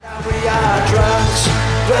We are drunks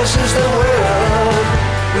versus the world.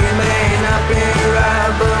 We may not be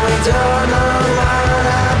right, but we don't know what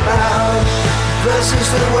about. Versus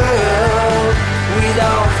the world. We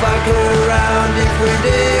don't fuck around. If we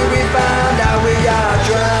did, we found out. We are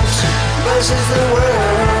drunks versus the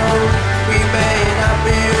world. We may not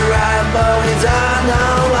be right, but we don't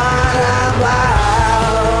know what about.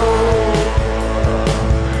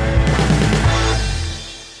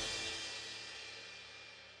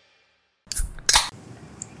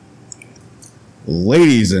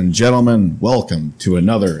 Ladies and gentlemen, welcome to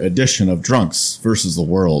another edition of Drunks versus the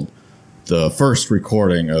World. The first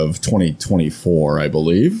recording of 2024, I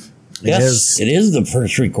believe. Yes, it is the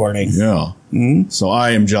first recording. Yeah. Mm-hmm. So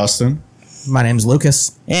I am Justin. My name's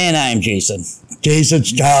Lucas. And I'm Jason.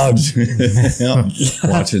 Jason's dog. Yeah.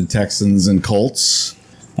 Watching Texans and Colts.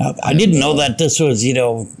 I didn't know that this was,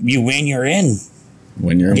 you win, you're in.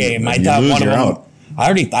 When you're game. When I you thought lose, one of you're them.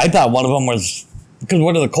 out. I thought one of them was because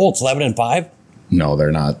what are the Colts? 11-5. No,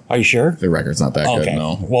 they're not. Are you sure? Their record's not that good.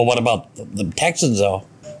 No. Well, what about the Texans though?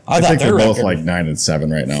 I thought think their they're both record- like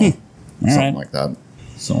 9-7 right now. Something right. like that.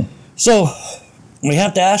 So we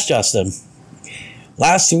have to ask Justin.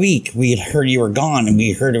 Last week we had heard you were gone, and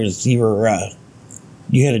we heard it was you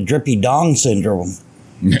had a drippy dong syndrome.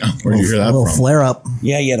 yeah, where did you hear that A little from? flare up.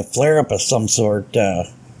 Yeah, you had a flare up of some sort.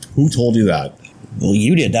 Who told you that? Well,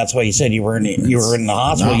 you did. That's why you said you were in the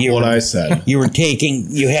hospital. Not I said. You had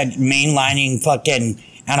mainlining fucking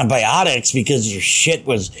antibiotics because your shit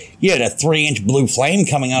you had a 3-inch blue flame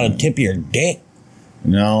coming out of the tip of your dick.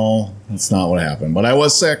 No, that's not what happened. But I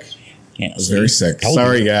was sick. Yeah, I was very sick.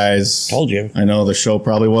 Sorry, guys. Told you. I know the show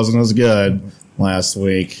probably wasn't as good last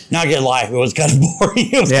week. Not gonna lie, it was kind of boring.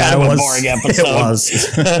 It was Yeah, kind of it a was. boring episode.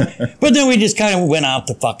 It was. But then we just kind of went off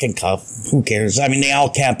the fucking cuff. Who cares? I mean, they all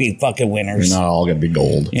can't be fucking winners. They're not all going to be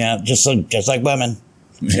gold. Yeah, just like women.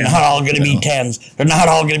 They're not all going to be 10s. They're not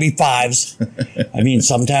all going to be 5s. I mean,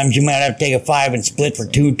 sometimes you might have to take a 5 and split for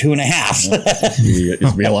 2.5.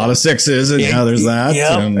 There's be a lot of 6s, and yeah, there's that.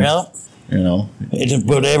 Yeah, and, yeah. You know.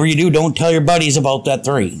 Whatever you do, don't tell your buddies about that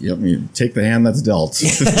 3. Yep, you take the hand that's dealt.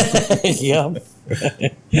 Yeah.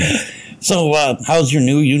 So, how's your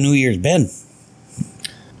New Year's been?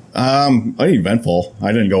 Eventful.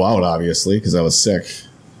 I didn't go out, obviously, because I was sick.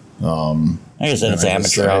 I guess it's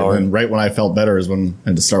amateur hour. And right when I felt better is when I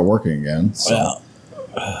had to start working again. So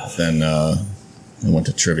then I went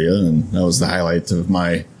to trivia, and that was the highlight of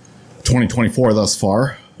my 2024 thus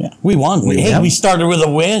far. Yeah. We won. We started with a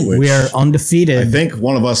win. We are undefeated. I think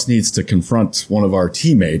one of us needs to confront one of our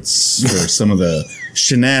teammates for some of the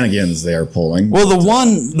shenanigans they are pulling. Well,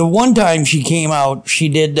 the one time she came out, she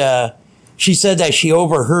did. She said that she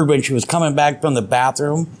overheard when she was coming back from the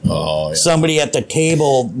bathroom. Oh, yeah. Somebody at the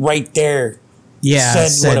table right there said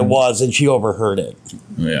what it was, and she overheard it.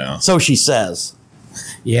 Yeah. So she says.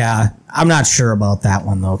 Yeah, I'm not sure about that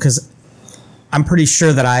one, though, because I'm pretty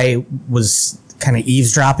sure that I was kind of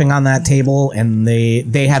eavesdropping on that table, and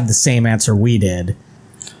they had the same answer we did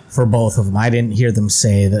for both of them. I didn't hear them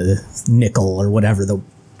say the nickel or whatever, the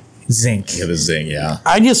zinc. Yeah, the zinc, yeah.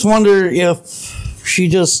 I just wonder if she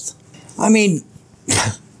just... I mean,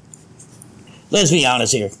 let's be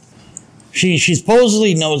honest here. She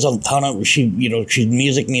supposedly knows a ton of she's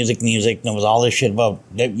music, knows all this shit about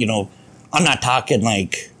I'm not talking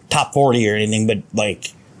like top 40 or anything, but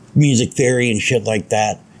like music theory and shit like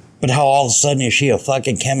that. But how all of a sudden is she a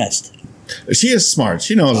fucking chemist? She is smart.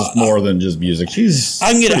 She knows more than just music. She's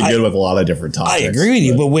pretty good with a lot of different topics. I agree with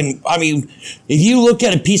you, but if you look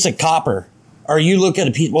at a piece of copper, or you look at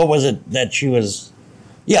a piece, what was it that she was?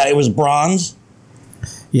 Yeah, it was bronze.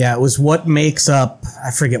 Yeah, it was what makes up,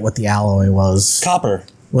 I forget what the alloy was. Copper.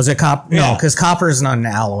 Was it copper? Yeah. No, because copper is not an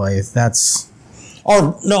alloy. That's...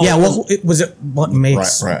 Or, no. Yeah, what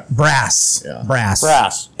makes... Brass. Yeah.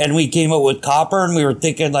 Brass. And we came up with copper, and we were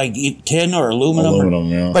thinking like tin or aluminum.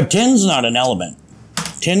 Yeah. But tin's not an element.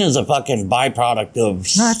 Tin is a fucking byproduct of...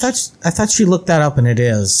 No, I thought she looked that up, and it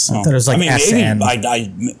is. I thought it was like SN.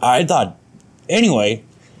 Maybe. I thought... Anyway...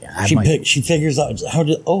 Yeah, she figures out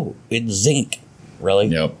it's zinc. Really?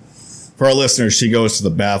 Yep. For our listeners, she goes to the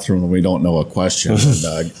bathroom when we don't know a question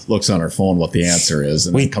and looks on her phone what the answer is,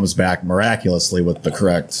 and comes back miraculously with the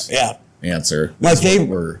correct answer. That's what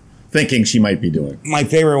we're thinking she might be doing. My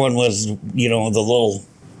favorite one was the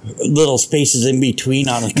little spaces in between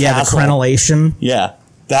on a castle. Yeah, the crenellation. Yeah,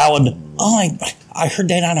 that one. Oh, I heard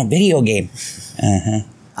that on a video game.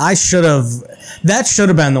 I should have. That should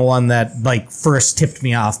have been the one that first tipped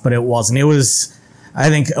me off, but it wasn't. It was, I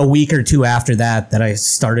think, a week or two after that I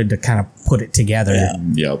started to kind of put it together. Yeah.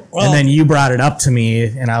 Yep. Well, and then you brought it up to me,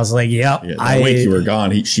 and I was like, "Yep." Yeah, that week you were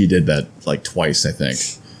gone, she did that twice, I think.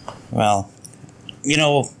 Well,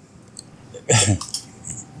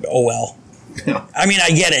 oh well. I mean,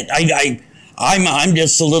 I get it. I'm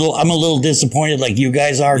just a little disappointed, like you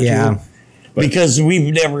guys are too, because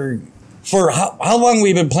we've never. For how long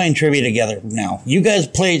we've been playing trivia together now? You guys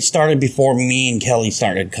started before me and Kelly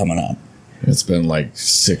started coming up. It's been like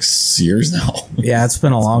 6 years now. Yeah, it's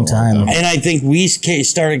been a long time. And I think we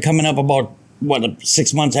started coming up about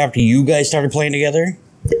 6 months after you guys started playing together.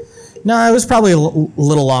 No, it was probably a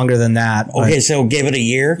little longer than that. Okay, so give it a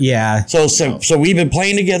year. Yeah. So we've been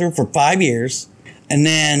playing together for 5 years, and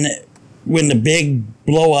then when the big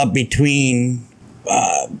blow up between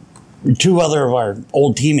two other of our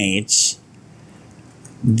old teammates,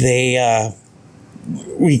 they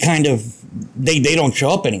don't show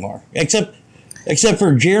up anymore, except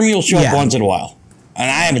for Jeremy will show up once in a while, and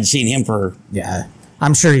I haven't seen him for. Yeah,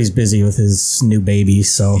 I'm sure he's busy with his new baby.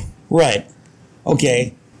 So right,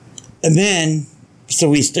 okay, and then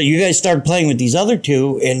you guys started playing with these other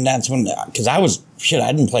two, and that's when because I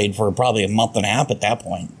hadn't played for probably a month and a half at that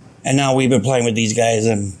point, and now we've been playing with these guys,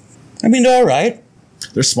 and I mean they're all right.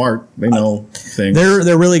 They're smart. They know things.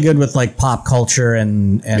 They're really good with like pop culture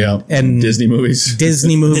and Disney movies.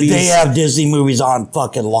 Disney movies. They have Disney movies on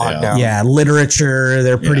fucking lockdown. Yeah, literature.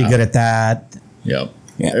 They're pretty good at that. Yep.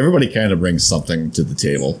 Yeah. Everybody kind of brings something to the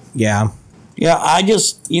table. Yeah. Yeah, I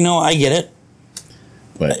just, I get it.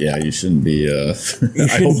 But yeah, you shouldn't be. I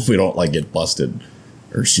hope we don't like get busted,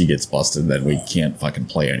 or she gets busted, then we can't fucking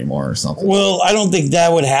play anymore or something. Well, I don't think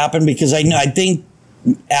that would happen because I think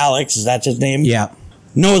Alex, is that his name? Yeah.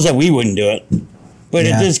 Knows that we wouldn't do it. But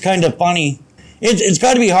it is kind of funny. It's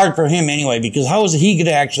got to be hard for him anyway, because how is he going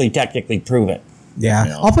to actually technically prove it?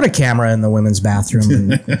 Yeah. I'll put a camera in the women's bathroom.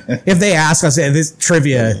 And if they ask us, this is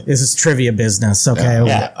trivia business, okay?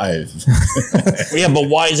 Yeah, but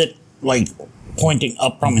why is it like pointing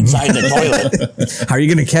up from inside the toilet? How are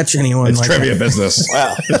you going to catch anyone? It's trivia business.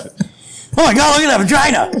 Wow. Oh my God, look at that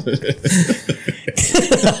vagina.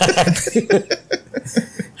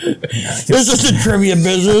 This is a trivia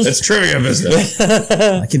business. It's trivia business.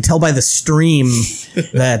 I can tell by the stream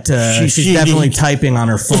that she's definitely typing on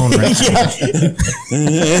her phone right now.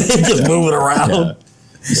 Just moving around. Yeah.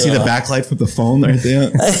 You see the backlight with the phone right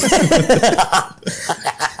there?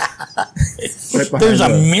 There's a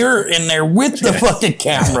mirror in there with the fucking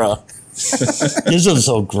camera. This is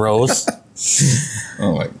so gross.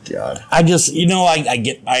 Oh my God. I just,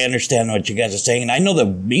 I understand what you guys are saying, and I know that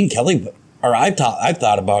me and Kelly, or I've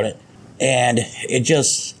thought about it, and it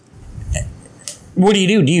just, what do you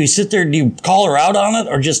do? Do you sit there, do you call her out on it,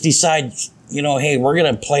 or just decide, hey, we're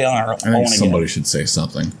going to play on our own again? I think somebody should say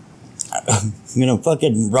something.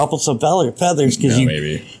 Fucking ruffle some feathers, because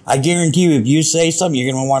maybe. I guarantee you, if you say something,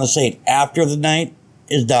 you're going to want to say it after the night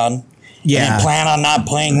is done. Yeah. And plan on not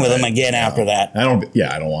playing with him again after that. I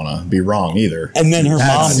don't want to be wrong either. And then her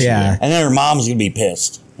mom's going to be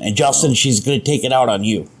pissed. And Justin, she's going to take it out on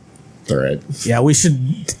you. All right. Yeah, we should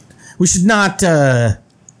not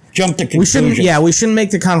jump to conclusion. We shouldn't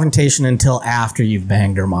make the confrontation until after you've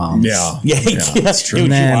banged her mom. Yeah, that's true. She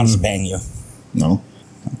wants to bang you. No.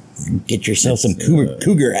 Get yourself some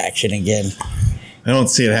cougar action again. I don't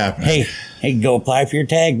see it happening. Hey, go apply for your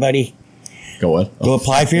tag, buddy. Go what? Go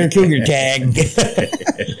apply for your cougar tag.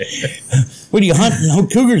 What are you hunting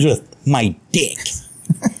cougars with? My dick.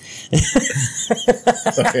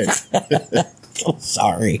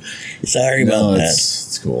 Sorry about that.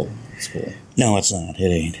 It's cool. It's cool. No, it's not.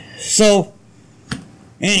 It ain't. So,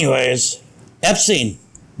 anyways, Epstein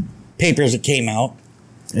papers that came out.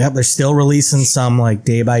 Yep, they're still releasing some like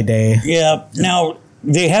day by day. Yeah. Now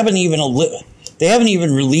they haven't even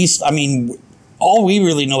released. I mean, all we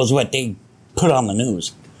really know is what they put on the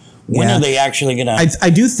news. When are they actually gonna? I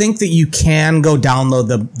do think that you can go download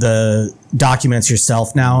the documents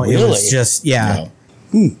yourself now. Really? It was just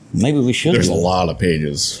maybe we should. There's a lot of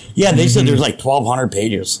pages. Yeah, they said there's like 1,200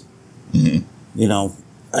 pages.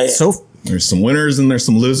 Mm-hmm. So there's some winners and there's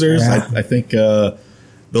some losers. Yeah. I think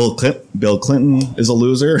Bill Clinton is a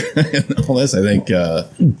loser in all this. I think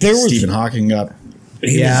Stephen Hawking got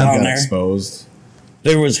exposed.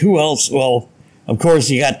 There was who else? Well, of course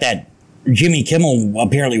you got that. Jimmy Kimmel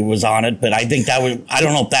apparently was on it, but I think that was, I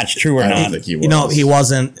don't know if that's true or not. I don't think he was. He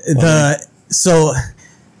wasn't.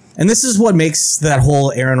 And this is what makes that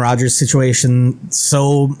whole Aaron Rodgers situation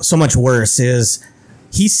so much worse is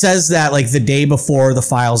he says that like the day before the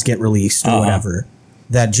files get released or whatever,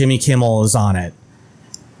 that Jimmy Kimmel is on it.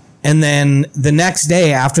 And then the next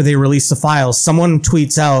day after they release the files, someone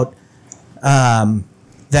tweets out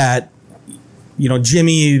that,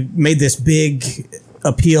 Jimmy made this big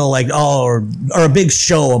appeal or a big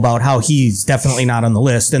show about how he's definitely not on the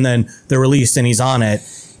list, and then they're released and he's on it,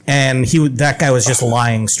 And that guy was just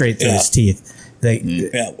lying straight through his teeth.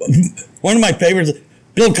 One of my favorites,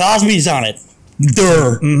 Bill Cosby's on it.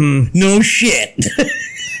 Durr. Mm-hmm. No shit.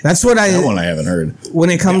 That's what that one I haven't heard. When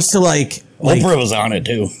it comes to like Oprah was on it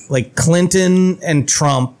too. Like Clinton and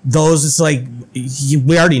Trump, those it's like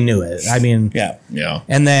we already knew it. I mean, yeah.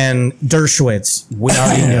 And then Dershowitz, we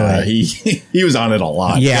already knew it. He was on it a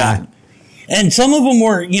lot. Yeah. And some of them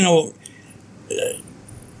were,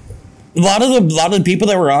 a lot of the people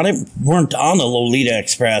that were on it weren't on the Lolita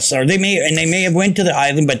Express, or they may have went to the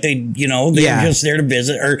island, but they were just there to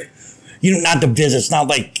visit, or not to visit. It's not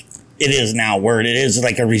like it is now, where it is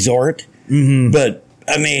like a resort. Mm-hmm. But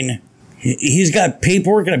I mean, he's got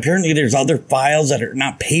paperwork, and apparently there's other files that are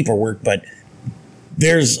not paperwork, but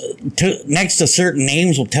there's next to certain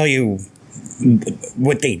names will tell you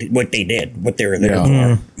what they did, what they were there for.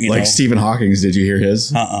 Mm-hmm. Like Stephen Hawking's, did you hear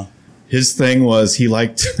his? His thing was he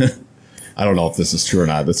liked. I don't know if this is true or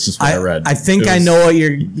not. That's just what I read. I think I know what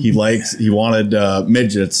you're. He wanted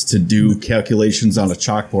midgets to do calculations on a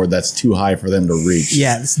chalkboard that's too high for them to reach.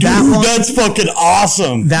 Yes, that's fucking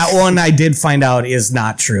awesome. That one I did find out is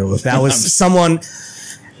not true. That was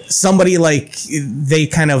somebody like they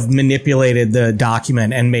kind of manipulated the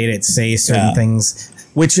document and made it say certain things,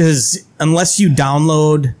 which is unless you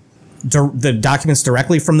download the documents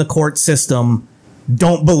directly from the court system.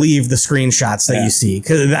 Don't believe the screenshots that you see,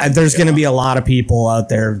 because there's going to be a lot of people out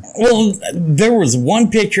there. Well, there was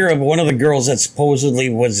one picture of one of the girls that supposedly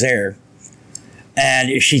was there,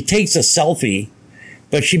 and she takes a selfie,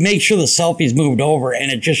 but she makes sure the selfie's moved over,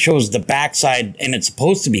 and it just shows the backside, and it's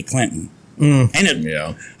supposed to be Clinton. And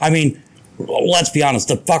I mean, let's be honest,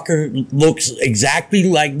 the fucker looks exactly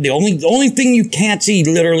like the only thing you can't see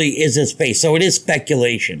literally is his face, so it is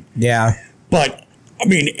speculation. Yeah, but I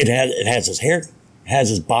mean, it has his hair. Has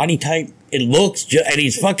his body type. It looks and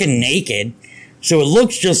he's fucking naked, so it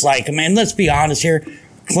looks just like him. And let's be honest here,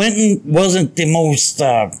 Clinton wasn't the most.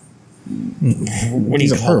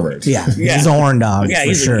 He's a pervert. Yeah, he's a horn dog. Yeah,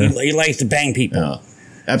 for sure. He likes to bang people. Yeah.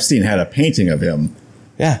 Epstein had a painting of him.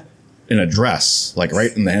 Yeah, in a dress, like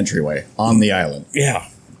right in the entryway on the island. Yeah.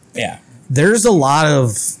 There's a lot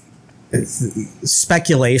of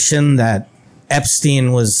speculation that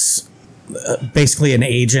Epstein was. Basically an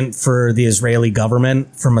agent for the Israeli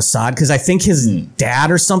government for Mossad, because I think his dad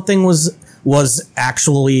or something was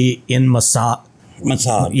actually in Mossad.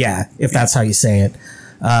 Yeah, if that's how you say it.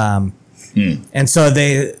 And so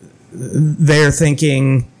they're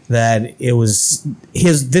thinking that it was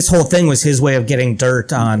this whole thing was his way of getting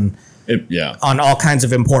dirt on all kinds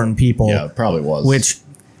of important people. Yeah, it probably was. Which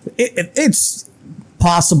it's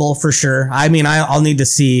possible for sure. I mean, I'll need to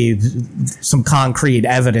see some concrete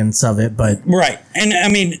evidence of it, but right. And I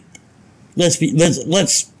mean,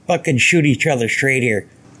 let's fucking shoot each other straight here.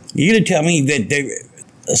 You gonna tell me that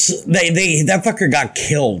that fucker got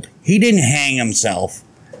killed? He didn't hang himself.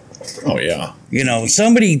 Oh yeah.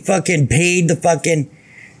 Somebody fucking paid the fucking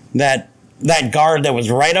that guard that was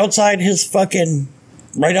right outside his cell.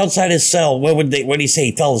 What did he say?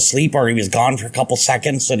 He fell asleep or he was gone for a couple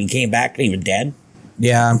seconds and he came back and he was dead.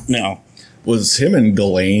 Yeah. No. Was him and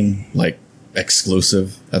Galane like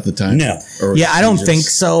exclusive at the time? No. I don't think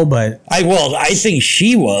so, but I think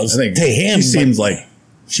she was to him. She seems like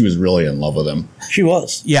she was really in love with him. She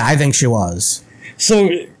was. Yeah, I think she was. So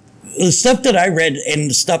the stuff that I read and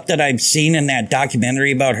the stuff that I've seen in that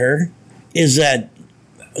documentary about her is that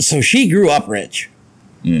so she grew up rich.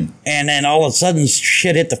 And then all of a sudden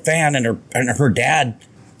shit hit the fan and her dad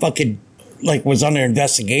fucking like was under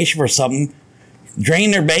investigation for something.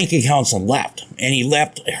 Drained their bank accounts and left. And he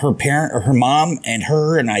left her parent or her mom and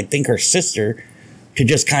her and I think her sister to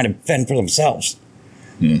just kind of fend for themselves.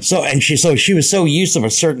 So she was so used to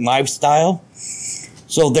a certain lifestyle.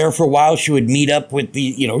 So there for a while she would meet up with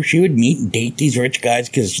she would meet and date these rich guys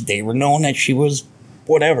because they were known that she was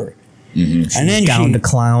whatever. Mm-hmm. And then down to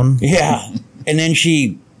clown. Yeah. And then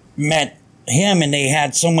she met him and they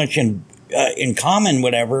had so much in common,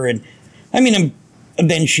 whatever. And I mean,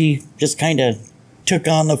 then she just kind of took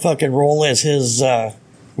on the fucking role as his, what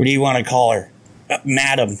do you want to call her?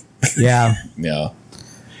 Madam. Yeah. Yeah.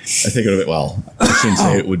 I think it would be, I shouldn't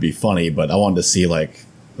say it would be funny, but I wanted to see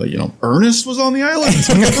Ernest was on the island.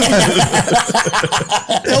 What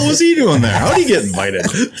the hell was he doing there? How did he get invited?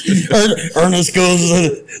 Ernest goes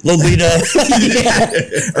to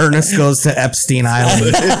Lolita. Ernest goes to Epstein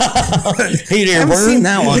Island. Hey there, Vern. Seen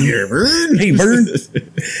that one. Hey, Vern. Hey, Vern.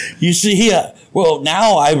 You see,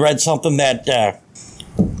 now I read something that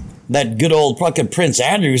that good old fucking Prince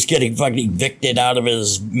Andrew's getting fucking evicted out of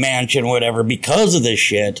his mansion, whatever, because of this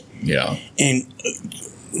shit. Yeah. And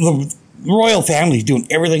royal family's doing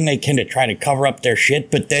everything they can to try to cover up their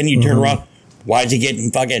shit, but then you turn around, why is he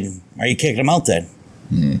getting fucking, are you kicking him out then?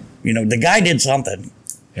 You know, the guy did something.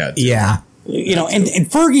 Yeah. You know, and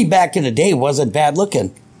Fergie back in the day wasn't bad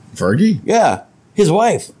looking. Fergie? Yeah. His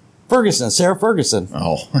wife, Sarah Ferguson.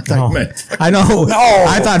 Oh, I thought you meant. I know. No.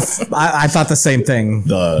 I thought the same thing.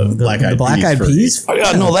 The Black Eyed Peas?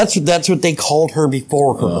 No, that's what they called her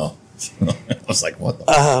before her. Oh. I was like, what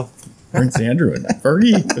the Prince Andrew and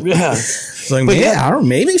Fergie? Yeah. It's like, I don't know,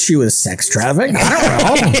 maybe she was sex trafficked.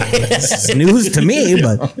 I don't know. It's news to me,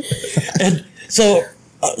 but. And so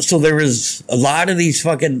there was a lot of these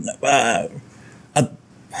fucking, a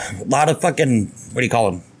lot of fucking, what do you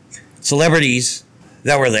call them? Celebrities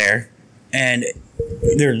that were there. And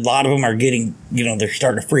there, a lot of them are getting, you know, they're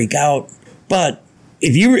starting to freak out. But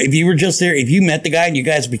if you were just there, if you met the guy and you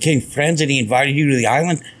guys became friends and he invited you to the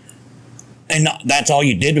island, and that's all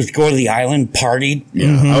you did was go to the island, partied,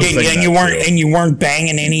 and you weren't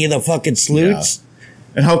banging any of the fucking sleuths.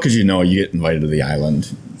 Yeah. And how could you know you get invited to the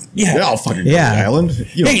island? Yeah, I'll fucking go to the island.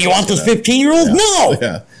 You want this 15-year-old? Yeah. No.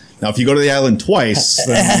 Yeah. Now, if you go to the island twice,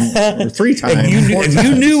 then, or 3 times, if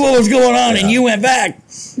you knew what was going on and you went back,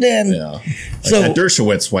 then so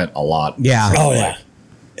Dershowitz went a lot. Yeah. Oh yeah.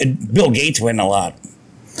 And Bill Gates went a lot.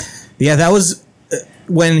 Yeah, that was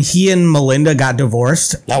when he and Melinda got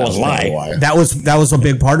divorced. That was lie. That was a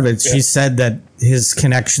big part of it. She said that his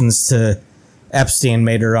connections to Epstein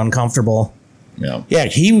made her uncomfortable. Yeah. Yeah,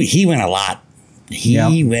 he went a lot.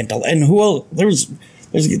 He went a lot. And who else? There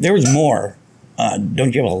was more.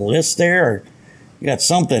 Don't you have a list there? Or you got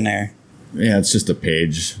something there? Yeah, it's just a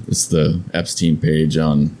page. It's the Epstein page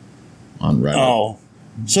on Reddit. Oh.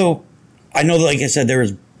 So I know, like I said, there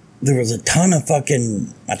was a ton.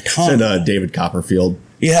 Said David Copperfield.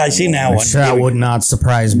 Yeah, I seen that one. That would not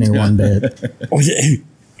surprise me one bit.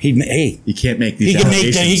 You can't make these.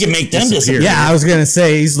 He can make them disappear. Yeah, I was gonna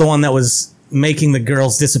say he's the one that was making the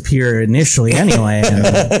girls disappear initially, anyway,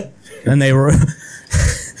 and they were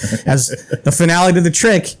as the finale to the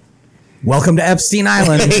trick. Welcome to Epstein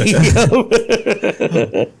Island.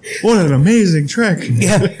 What an amazing trick.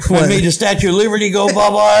 Yeah. I made the Statue of Liberty go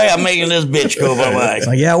bye-bye. I'm making this bitch go bye-bye.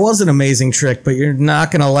 Like, yeah, it was an amazing trick, but you're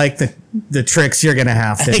not going to like the tricks you're going to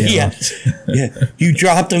have to do. Yeah. You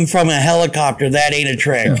dropped him from a helicopter. That ain't a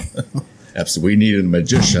trick. Absolutely. We needed a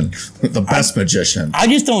magician. The best magician. I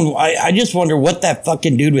just wonder what that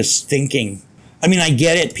fucking dude was thinking. I mean, I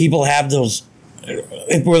get it. People have those,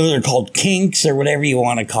 whether they're called kinks or whatever you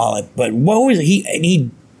want to call it. But what was he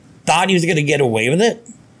thought he was going to get away with it?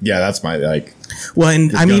 Yeah, that's my Well,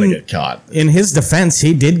 and I mean, get caught. In his defense,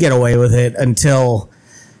 he did get away with it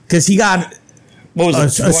because he got what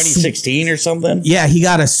was it, 2016 or something? Yeah, he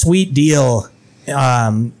got a sweet deal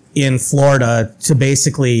in Florida to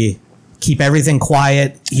basically keep everything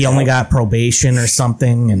quiet. He only got probation or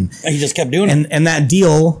something, and he just kept doing it. And that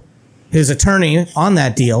deal, his attorney on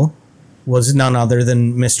that deal was none other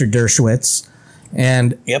than Mr. Dershowitz.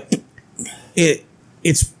 And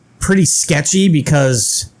it's pretty sketchy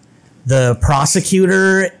because the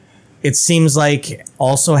prosecutor, it seems like,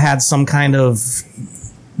 also had some kind of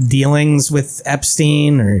dealings with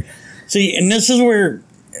Epstein or... See, and this is where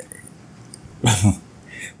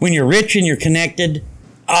when you're rich and you're connected,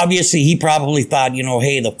 obviously he probably thought,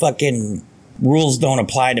 hey, the fucking rules don't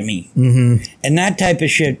apply to me. Mm-hmm. And that type of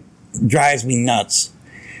shit drives me nuts.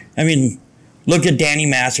 I mean, look at Danny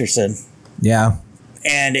Masterson. Yeah.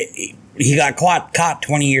 And he got caught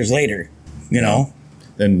 20 years later, you know?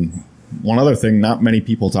 And one other thing not many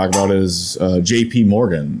people talk about is J.P.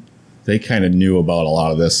 Morgan. They kind of knew about a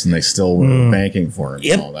lot of this, and they still were banking for him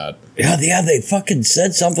and all that. Yeah, they fucking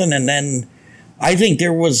said something, and then I think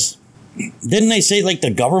there was... Didn't they say, like,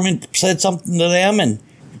 the government said something to them? And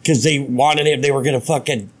because they wanted it, they were going to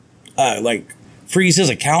fucking, freeze his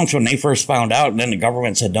accounts when they first found out, and then the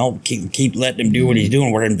government said, no, keep letting him do what he's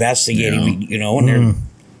doing. We're investigating, and they're...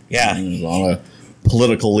 Yeah. There's a lot of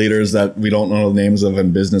political leaders that we don't know the names of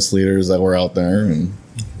and business leaders that were out there. And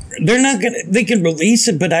they're not going to, they can release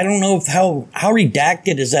it, but I don't know if how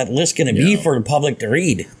redacted is that list going to be for the public to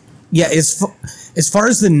read. Yeah, as far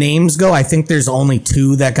as the names go, I think there's only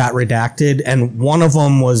 2 that got redacted, and one of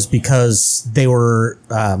them was because they were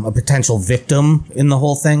a potential victim in the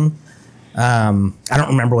whole thing. I don't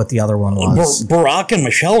remember what the other one was. Barack and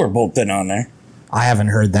Michelle were both in on there. I haven't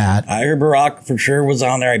heard that. I heard Barack for sure was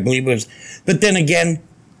on there. I believe it was. But then again,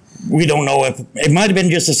 we don't know if it might have been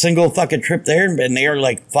just a single fucking trip there, and they were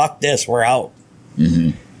like, fuck this, we're out.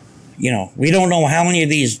 Mm-hmm. We don't know how many of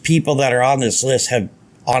these people that are on this list have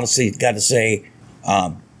honestly got to say,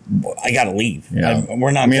 I got to leave. Yeah.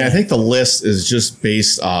 We're not. I think the list is just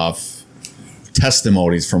based off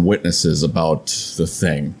testimonies from witnesses about the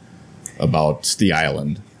thing, about the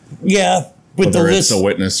island. Yeah. Whether it's a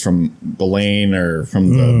witness from Elaine or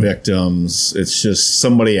from the victims, it's just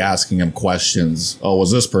somebody asking him questions. Oh,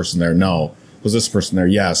 was this person there? No. Was this person there?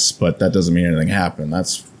 Yes, but that doesn't mean anything happened.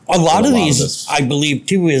 That's a lot of these, I believe,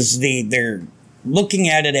 too, is they're looking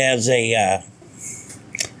at it as a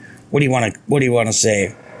what do you want to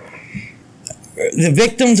say? The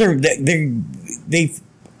victims are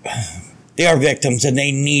they are victims, and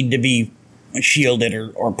they need to be shielded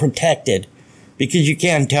or protected, because you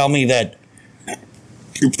can't tell me that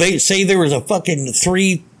if they say there was a fucking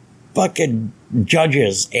 3 fucking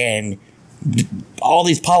judges and all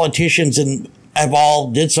these politicians and have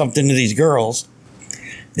all did something to these girls,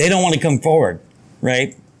 they don't want to come forward,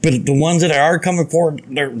 right? But the ones that are coming forward,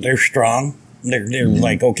 they're strong. They're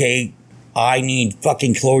like, okay, I need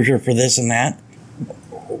fucking closure for this and that.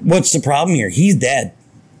 What's the problem here? He's dead.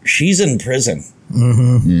 She's in prison.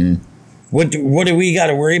 What do we got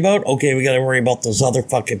to worry about? Okay, we got to worry about those other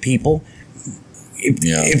fucking people.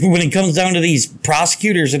 If when it comes down to these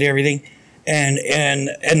prosecutors and everything, and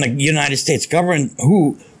the United States government,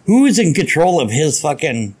 who is in control of his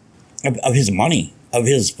fucking of his money, of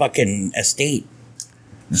his fucking estate?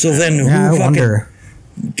 So then I wonder,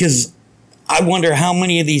 because I wonder how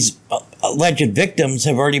many of these alleged victims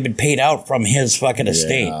have already been paid out from his fucking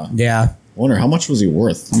estate. Yeah. I wonder how much was he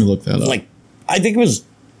worth? Let me look that up. Like, I think it was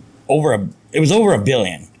over $1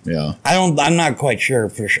 billion. Yeah. I'm not quite sure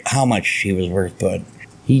for how much he was worth, but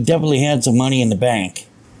he definitely had some money in the bank.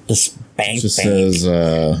 The bank. It just says,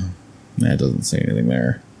 it doesn't say anything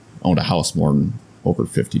there. Owned a house more than over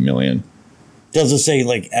 $50 million. Does it say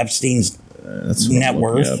like Epstein's net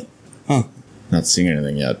worth? Huh. Not seeing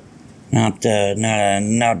anything yet.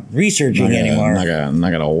 Not researching anymore. I'm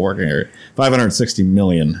not gonna work here. $560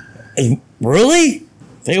 million. Really?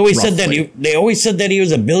 They always said that he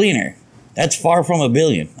was a billionaire. That's far from $1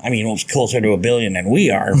 billion. I mean, it was closer to $1 billion than we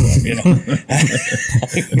are, but, you know.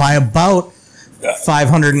 By about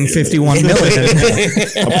 551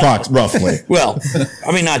 million. Roughly. Well,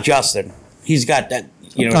 I mean, not Justin. He's got that,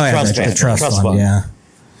 trust fund. Yeah.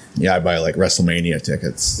 Yeah, I buy like WrestleMania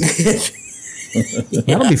tickets.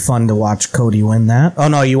 That'll be fun to watch Cody win that. Oh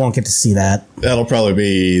no, you won't get to see that. That'll probably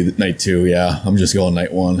be night 2. Yeah, I'm just going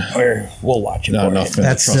night 1. Or we'll watch it. Not enough in the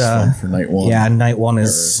trust fund for night 1. Yeah, night 1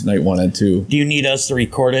 is night 1 and 2. Do you need us to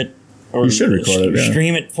record it? Or you should record it. Yeah.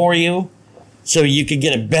 Stream it for you, so you could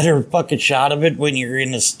get a better fucking shot of it when you're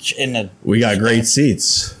in the. We got great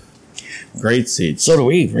seats. Great seats. So do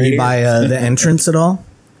we. Right by the entrance at all?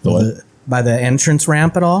 The what? By the entrance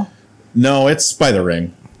ramp at all? No, it's by the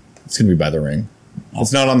ring. It's going to be by the ring. Oh.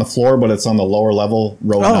 It's not on the floor, but it's on the lower level,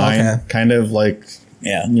 row 9, okay. Kind of like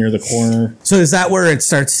near the corner. So is that where it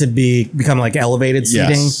starts to become like elevated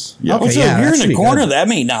seating? Yes. Yep. Okay, so if you're in the corner, that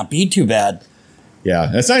may not be too bad.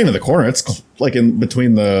 Yeah, it's not even the corner. It's like in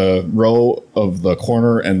between the row of the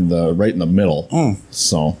corner and the right in the middle.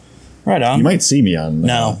 So, right on. You might see me on.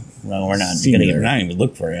 No, we're not. We're not even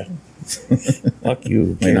look for you. Fuck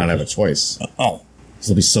you. May not have a choice. Oh.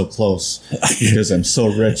 It'll be so close because I'm so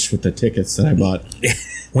rich with the tickets that I bought.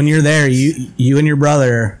 When you're there, you and your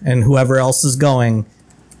brother and whoever else is going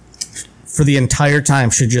for the entire time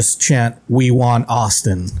should just chant, "We want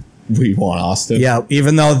Austin." We want Austin. Yeah,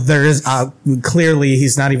 even though there is clearly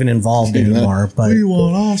he's not even involved anymore. But we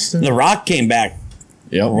want Austin. The Rock came back.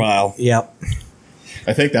 Yep. For a while. Yep.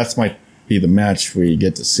 I think that's might be the match we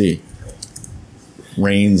get to see.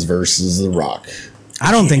 Reigns versus The Rock.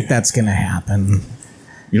 I don't think that's going to happen.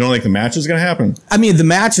 You don't think the match is going to happen? I mean, the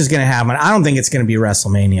match is going to happen. I don't think it's going to be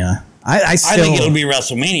WrestleMania. I think it'll be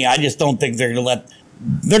WrestleMania. I just don't think they're not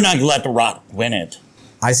going to let The Rock win it.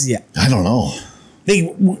 I don't know.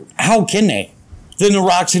 How can they? Then The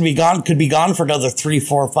Rock could be gone for another 3,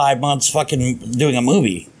 4, 5 months fucking doing a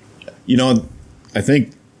movie. You know, I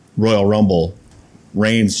think Royal Rumble,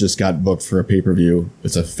 Reigns just got booked for a pay-per-view.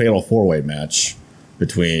 It's a fatal 4-way match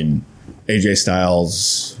between AJ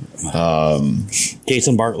Styles,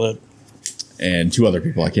 Jason Bartlett, and 2 other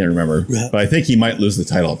people I can't remember. But I think he might lose the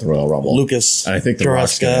title at the Royal Rumble. Lucas, and I think The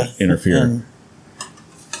Rock's going to interfere.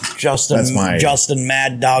 Justin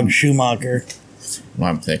Mad Dog Schumacher. What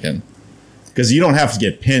I'm thinking, because you don't have to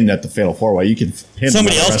get pinned at the fatal 4-way. You can pin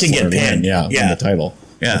somebody else can get pinned. Yeah, on the title.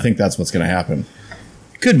 Yeah, I think that's what's going to happen.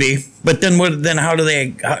 Could be, but then what? Then how are they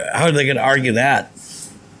going to argue that?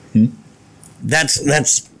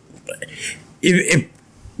 That's if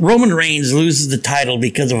Roman Reigns loses the title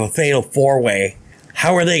because of a fatal 4-way,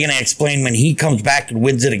 how are they going to explain when he comes back and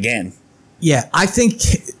wins it again? Yeah, I think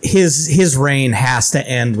his reign has to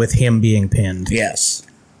end with him being pinned. Yes.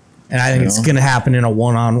 And I think it's going to happen in a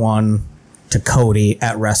one-on-one to Cody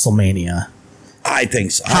at WrestleMania. I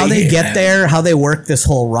think so. How they get there, how they work this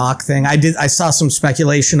whole Rock thing. I saw some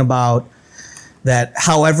speculation about that.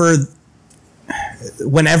 However,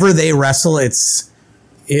 whenever they wrestle,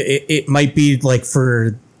 it might be like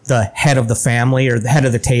for the head of the family or the head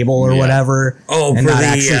of the table or whatever. Oh, and not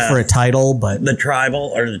actually for a title, but the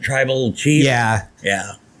tribal chief. Yeah.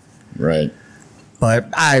 Right.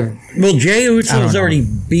 But Jey Uso's already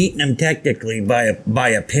beaten him technically by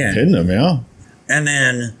a pin. Pinned him, yeah. And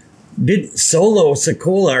then did Solo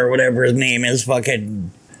Sikoa or whatever his name is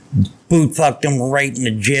fucking boot fucked him right in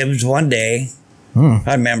the jibs one day.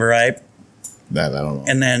 I remember right. That I don't know.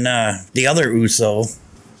 And then the other Uso,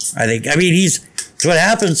 it's what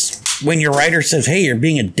happens when your writer says, "Hey, you're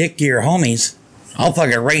being a dick to your homies. I'll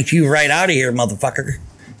fucking write you right out of here, motherfucker.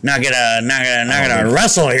 Not gonna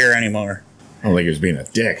wrestle here anymore." I don't think he was being a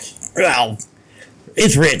dick. Well,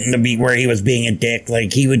 it's written to be where he was being a dick.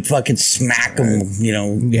 Like, he would fucking smack him, you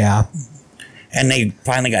know. Yeah. And they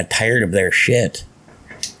finally got tired of their shit.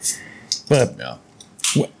 But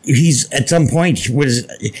he's, at some point,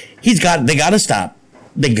 they got to stop.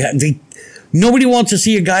 Nobody wants to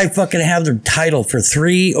see a guy fucking have their title for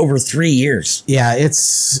over 3 years. Yeah,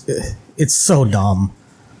 it's so dumb.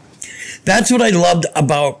 That's what I loved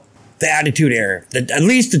about the Attitude Era. That at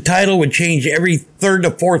least the title would change every third to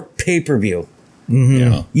fourth pay-per-view. Mm-hmm.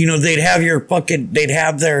 Yeah. You know, they'd have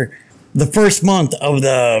the first month of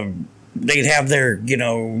the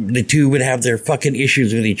two would have their fucking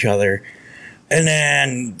issues with each other. And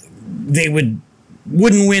then they wouldn't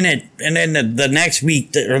win it. And then the next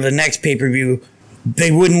week or the next pay-per-view, they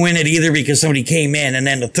wouldn't win it either because somebody came in. And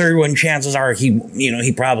then the third one, chances are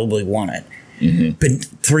he probably won it. Mm-hmm. But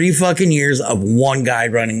 3 fucking years of one guy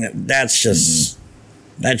running that's just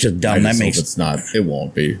dumb. That makes it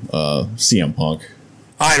won't be CM Punk.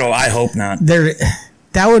 I hope not.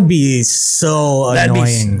 That would be so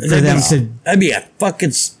annoying for them to. That'd be a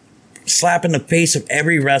fucking slap in the face of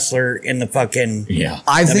every wrestler in the fucking. Yeah.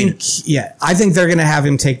 I think they're gonna have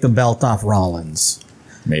him take the belt off Rollins.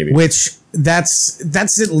 Maybe. Which that's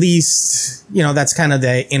at least, that's kind of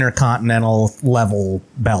the Intercontinental level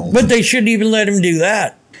belt. But they shouldn't even let him do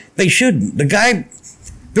that. They shouldn't. The guy,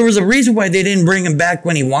 there was a reason why they didn't bring him back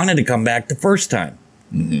when he wanted to come back the first time.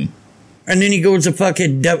 Mm-hmm. And then he goes to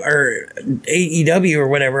fucking AEW or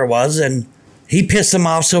whatever it was, and he pissed them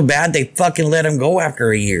off so bad they fucking let him go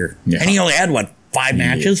after a year. Yeah. And he only had, 5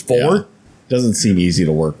 matches? 4? Yeah. Doesn't seem easy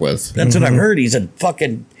to work with. That's what I've heard. He's a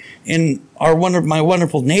fucking... And my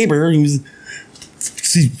wonderful neighbor, who's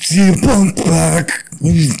CM Punk back.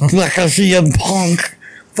 Like a CM Punk.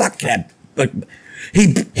 Fuck that. But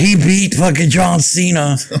he beat fucking John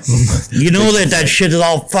Cena. You know that shit is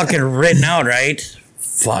all fucking written out, right?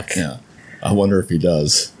 Fuck. Yeah. I wonder if he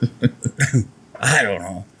does. I don't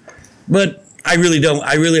know. But I really don't.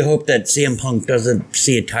 I really hope that CM Punk doesn't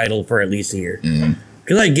see a title for at least a year.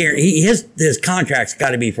 Because I guarantee his contract's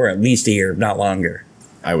got to be for at least a year, if not longer.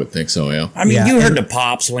 I would think so, yeah. I mean, you heard the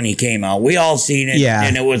pops when he came out. We all seen it,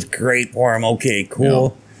 and it was great for him. Okay,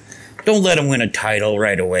 cool. Yeah. Don't let him win a title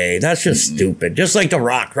right away. That's just stupid. Just like The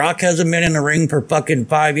Rock. Rock hasn't been in the ring for fucking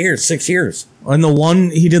 5 years, 6 years.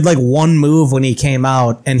 And he did one move when he came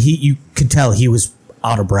out, and you could tell he was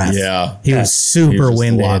out of breath. Yeah. He was super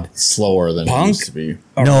winded. A lot slower than Punk? he used to be.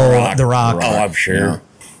 No, The Rock. Oh, I'm sure. Yeah.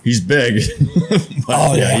 He's big.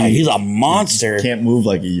 He's a monster. He can't move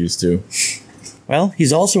like he used to. Well,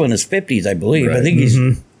 he's also in his 50s, I believe. Right. I think he's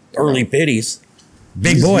early 50s.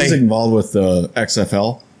 Big boy. He's involved with the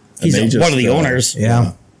XFL. He's one of the owners.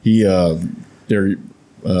 Yeah. They're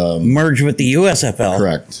merged with the USFL.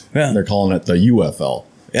 Correct. Yeah. They're calling it the UFL.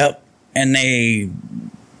 Yep. And they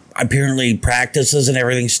apparently practices and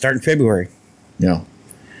everything start in February. Yeah.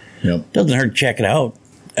 Yep. Doesn't hurt to check it out.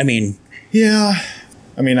 I mean. Yeah.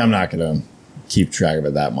 I mean, I'm not going to keep track of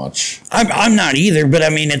it that much. I'm not either, but I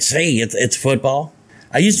mean, it's football.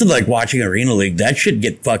 I used to like watching Arena League. That shit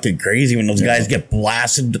get fucking crazy when those guys get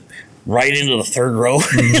blasted right into the third row.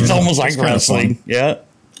 It's almost like wrestling. Yeah.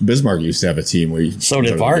 Bismarck used to have a team. So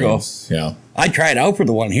did Fargo. Yeah. I tried out for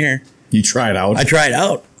the one here. You tried out? I tried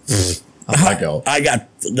out. How'd that go? I got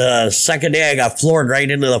the second day I got floored right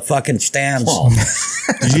into the fucking stands. Oh.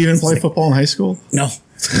 Did you even play football in high school? No.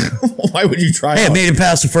 Why would you try out? Hey, I made it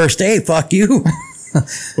past the first day. Fuck you.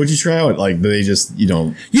 What'd you try out? Like, they just,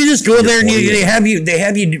 You just go there and they have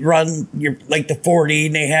you run your the 40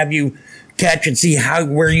 and they have you catch and see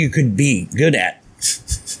where you could be good at.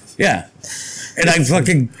 Yeah.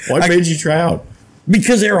 And What made you try out?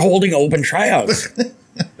 Because they were holding open tryouts.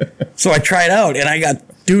 So I tried out and I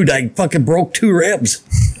fucking broke 2 ribs.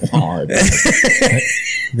 Hard.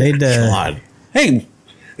 They'd God. Hey,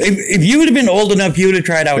 If you would have been old enough, you would have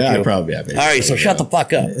tried out. Yeah, too. I'd probably have. All right, so shut the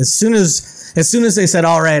fuck up. As soon as they said,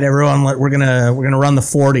 "All right, everyone, we're gonna run the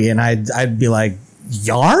 40," and I'd be like,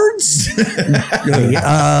 "Yards?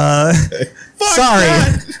 Sorry,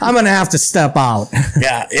 I'm gonna have to step out."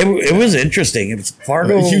 Yeah, it was interesting. It was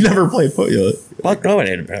Fargo. You've never played football. Fuck no, I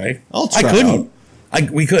didn't play. I'll try. I couldn't.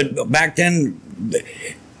 We could back then.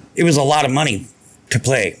 It was a lot of money to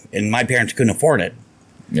play, and my parents couldn't afford it.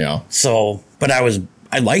 Yeah. So, but I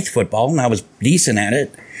liked football, and I was decent at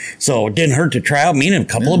it. So it didn't hurt to try out. Me and a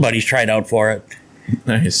couple of buddies tried out for it.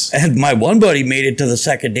 Nice. And my one buddy made it to the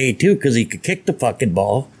second day too because he could kick the fucking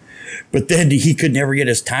ball. But then he could never get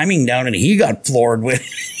his timing down, and he got floored with,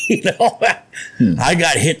 I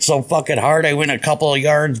got hit so fucking hard. I went a couple of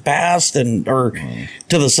yards past to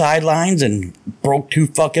the sidelines and broke 2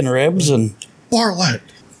 fucking ribs. And Bartlett,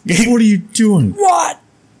 what are you doing? What?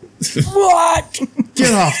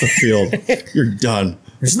 Get off the field. You're done.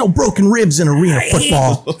 There's no broken ribs in arena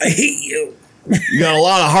football. I hate you. You got a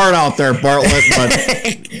lot of heart out there, Bartlett, but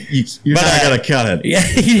you're not gonna cut it. Yeah,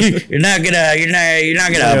 you're not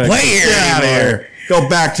gonna play here. Get out of here. Go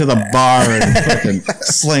back to the bar and fucking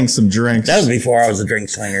sling some drinks. That was before I was a drink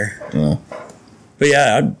slinger. But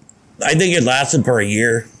yeah, I think it lasted for a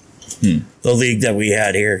year. The league that we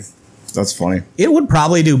had here. That's funny. It would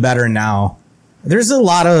probably do better now. There's a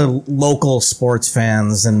lot of local sports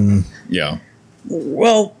fans, and yeah.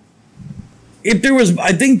 Well, if there was,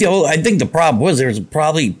 I think the problem was there was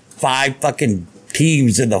probably 5 fucking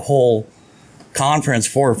teams in the whole conference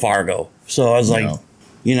for Fargo. So I was like,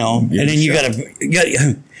 and then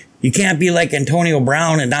you can't be like Antonio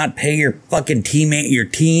Brown and not pay your fucking teammate your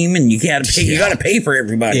team, and you got to pay for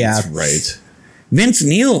everybody. Yeah, that's right. Vince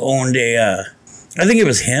Neil owned I think it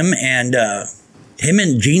was him and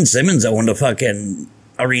Gene Simmons owned a fucking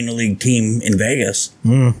Arena League team in Vegas.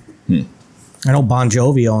 I know Bon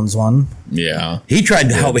Jovi owns one. Yeah. He tried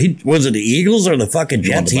to help. Was it the Eagles or the fucking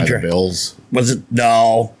Jets? He tried the Bills. Was it?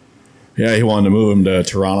 No. Yeah, he wanted to move him to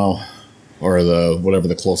Toronto or whatever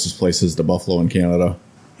the closest place is to Buffalo in Canada.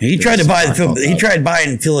 He tried to buy he tried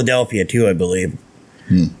buying Philadelphia too, I believe.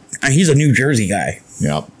 And he's a New Jersey guy.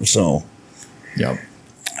 Yep. So. Yep.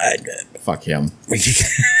 Fuck him.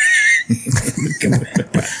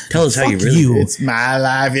 Tell us how you really feel. It's my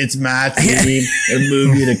life. It's my team. And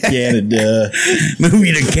move you to Canada. Move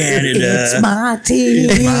you to Canada. It's my team.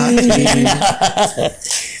 It's my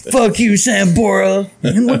team. Fuck you, Sambora.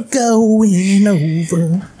 And we're going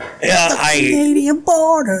over the Canadian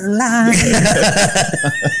borderline.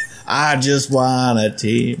 I just want a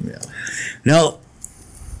team. Yeah. No.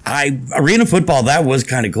 Arena football, that was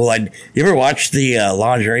kind of cool. You ever watch the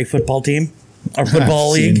lingerie football team? Or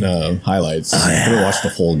football league? I've seen highlights. I haven't watched the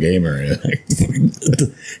full game or anything.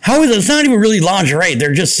 How is it? It's not even really lingerie.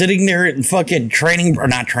 They're just sitting there in fucking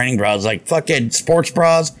not training bras, like fucking sports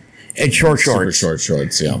bras and short shorts. Super short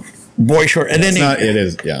shorts, yeah. Boy short. And then it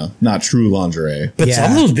is, not true lingerie. But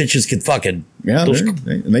some of those bitches can fucking... Yeah,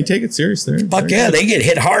 and they take it serious. Fuck yeah, they get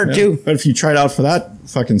hit hard too. But if you tried out for that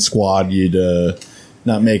fucking squad, you'd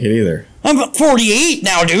not make it either. I'm 48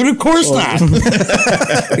 now, dude. Of course not.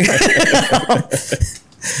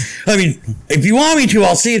 I mean, if you want me to,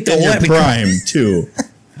 I'll see if they'll let me. Prime too.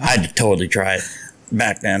 I'd totally try it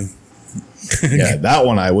back then. Yeah, that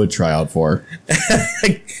one I would try out for.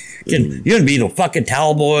 You're gonna be the fucking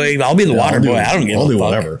towel boy. I'll be the water boy. I don't give a fuck. I'll do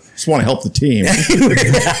whatever. Just want to help the team.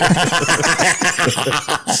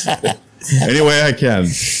 Any way I can.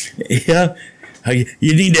 Yeah.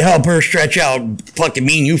 You need to help her stretch out. Fucking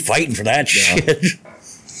me and you fighting for that shit.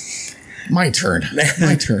 My turn.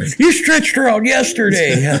 You stretched her out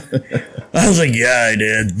yesterday. I was like, yeah, I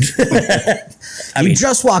did. You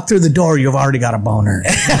just walked through the door, you've already got a boner.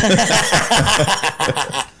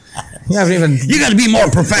 You haven't even... You got to be more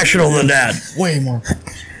professional than that. Way more.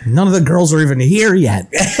 None of the girls are even here yet.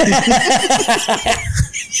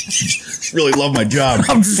 Really love my job.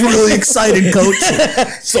 I'm just really excited, Coach.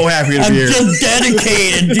 So happy to be here. I'm just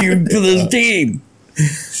dedicated to this team.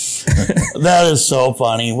 That is so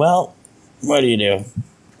funny. Well, what do you do?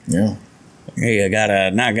 Yeah. You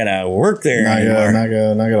not gotta work there anymore.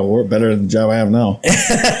 Not gonna work better than the job I have now.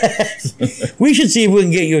 We should see if we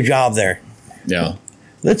can get you a job there. Yeah.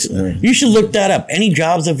 You should look that up. Any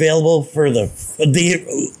jobs available for the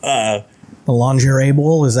lingerie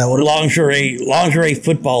bowl? Is that what lingerie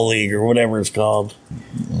football league or whatever it's called?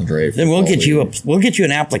 Lingerie. Then we'll get you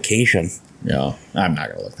an application. Yeah, I'm not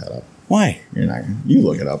gonna look that up. Why? You're not. You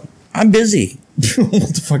look it up. I'm busy.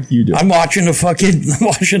 What the fuck do you do? I'm watching the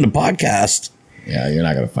podcast. Yeah, you're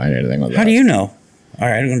not gonna find anything with that. How do you know? All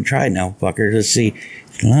right, I'm gonna try it now, fucker. Let's see.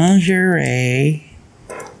 Lingerie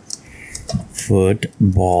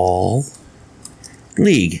Football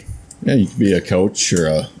League. Yeah, you could be a coach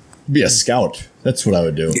or be a scout. That's what I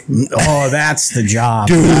would do. Oh, that's the job.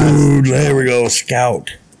 Dude, there we go,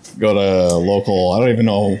 scout. Go to local, I don't even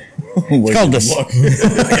know. It's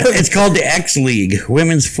called the X League,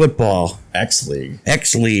 Women's Football. X League.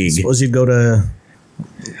 X League. Suppose you'd go to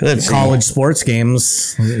college sports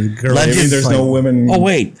games. Maybe there's no women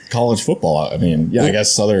college football. I mean, yeah, I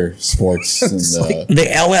guess other sports. And, the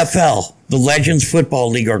LFL, the Legends Football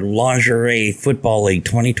League, or Lingerie Football League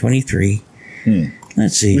 2023.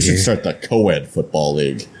 Let's see. We should start the Co-Ed Football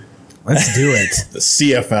League. Let's do it. The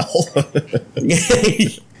CFL.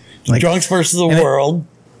 Drunks versus the world.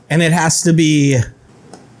 And it has to be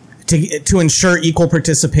to ensure equal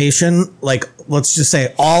participation. Like, let's just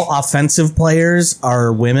say all offensive players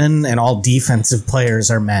are women and all defensive players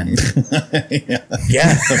are men.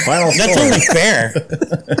 Yeah. The final That's score. only fair.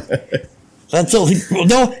 That's only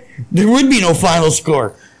no. There would be no final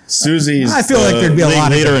score. Susie's I feel like there'd be a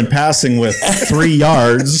lot of leader in passing with 3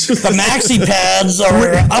 yards. The maxi pads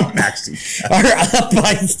are up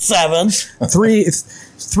by 7.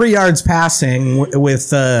 3 yards passing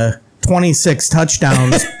with 26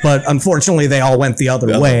 touchdowns, but unfortunately they all went the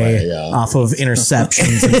other way off of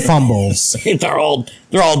interceptions and fumbles. They're all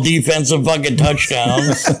defensive fucking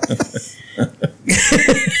touchdowns.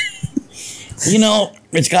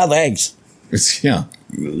 It's got legs.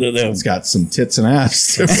 It's got some tits and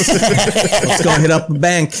ass. Let's go hit up the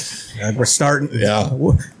bank. We're starting. Yeah.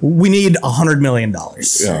 We need $100 million.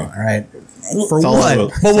 Yeah. All right. For It's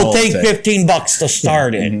what? But we'll take $15 to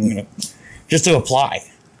start it, just to apply.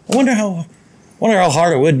 I wonder how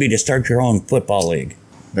hard it would be to start your own football league.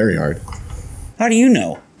 Very hard. How do you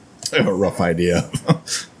know? I have a rough idea.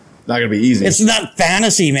 Not going to be easy. It's not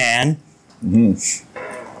fantasy, man. No,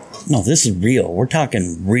 this is real. We're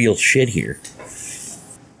talking real shit here.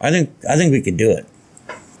 I think we could do it.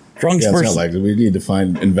 Drunks versus. We need to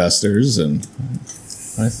find investors, and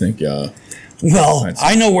I think. Well,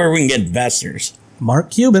 I know where we can get investors. Mark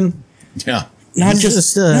Cuban. Yeah. Not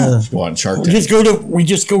just go on Shark Tank.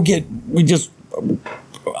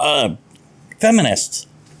 Feminists.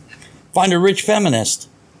 Find a rich feminist.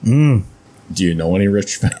 Do you know any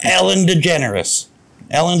rich feminists? Ellen DeGeneres.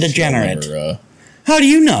 Ellen DeGenerate. How do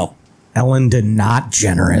you know? Ellen did not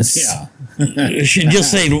generous. Yeah. You should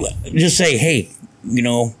just say, hey,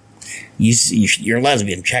 you're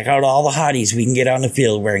lesbian. Check out all the hotties we can get on the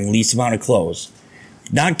field wearing least amount of clothes.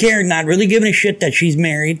 Not caring, not really giving a shit that she's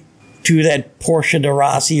married to that Portia de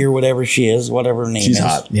Rossi or whatever she is, whatever her name is. She's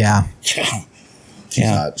hot. Yeah. She's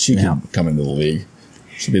hot. She can come into the league.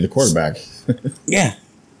 She'll be the quarterback. Yeah.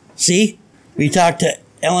 See? We talk to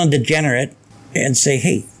Ellen DeGenerate and say,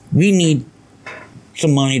 hey, we need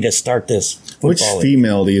some money to start this football Which league.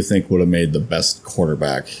 female do you think would have made the best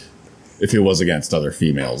quarterback if it was against other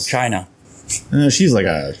females? China. She's like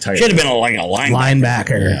a tight. Should have been like a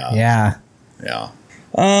linebacker. Yeah.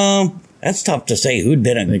 That's tough to say. Who'd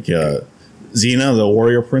been I think Xena, the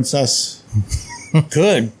warrior princess.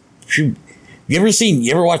 Could. You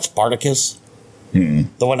ever watch Spartacus? Mm-mm.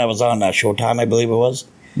 The one that was on Showtime, I believe it was?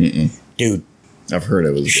 Mm-mm. Dude. I've heard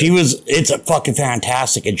it was. It's a fucking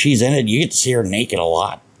fantastic, and she's in it. You get to see her naked a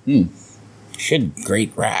lot. She had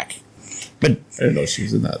great rack. But I didn't know she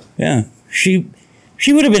was in that. Yeah. She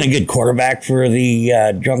would have been a good quarterback for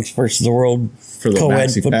the Drunks versus the World. For the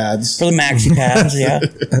maxi pads. For the maxi pads, yeah.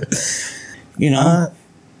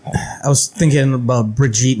 I was thinking about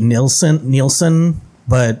Brigitte Nielsen,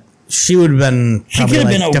 but she would have been She could have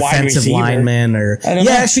been a wide defensive receiver. lineman, or I don't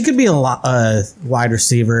know. she could be a wide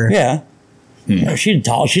receiver. Yeah. Yeah, she's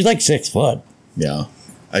tall. She's like 6 foot. Yeah.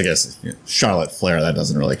 I guess Charlotte Flair, that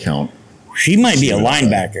doesn't really count. She might be a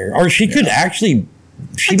linebacker. Or she could actually...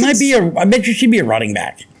 I bet you she'd be a running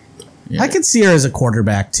back. Yeah. I could see her as a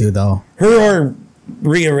quarterback too, though. Her or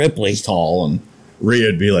Rhea Ripley. She's tall, and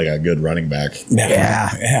Rhea'd be like a good running back.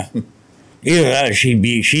 Yeah. Either that or she'd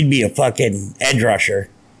be a fucking edge rusher.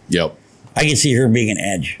 Yep. I can see her being an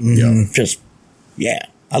edge. Yeah. Just,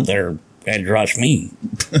 out there edge rush me.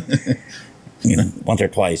 Once or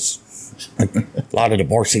twice. A lot of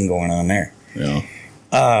divorcing going on there.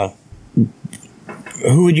 Yeah.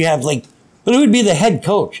 Who would you have, who would be the head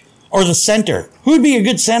coach? Or the center? Who would be a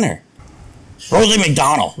good center? Rosie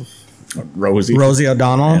McDonald. Rosie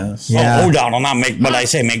O'Donnell? Yeah. Oh, O'Donnell, not but I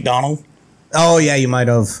say McDonald. Oh, yeah, you might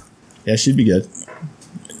have. Yeah, she'd be good.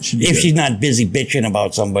 If she's not busy bitching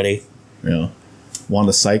about somebody. Yeah.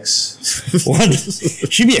 Wanda Sykes.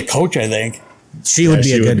 She'd be a coach, I think. She would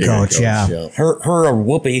be a good coach, yeah. Her or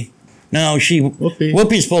Whoopi. No,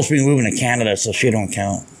 Whoopi's supposed to be moving to Canada, so she don't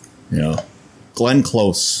count. Yeah. Glenn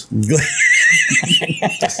Close.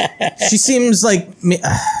 She seems like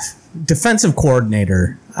defensive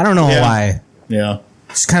coordinator. I don't know why. Yeah.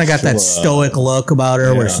 She's kind of got that stoic look about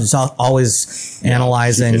her where she's always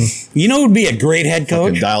analyzing. You know who would be a great head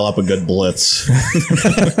coach? Dial up a good blitz.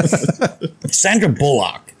 Sandra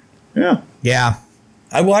Bullock. Yeah. Yeah.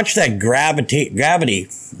 I watched that Gravity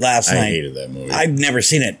last night. I hated that movie. I've never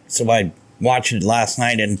seen it, so I watched it last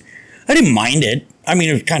night, and I didn't mind it. I mean,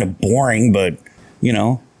 it was kind of boring, but, you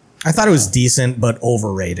know. I thought it was decent, but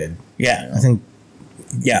overrated. Yeah. I think.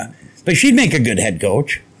 Yeah. But she'd make a good head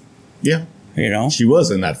coach. Yeah. You know? She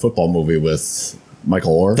was in that football movie with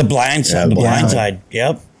Michael Orr. The Blind Side. The Blind Side.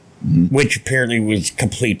 Yep. Mm-hmm. Which apparently was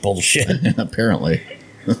complete bullshit. Apparently.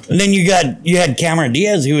 And then you had Cameron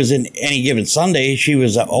Diaz, who was in Any Given Sunday. She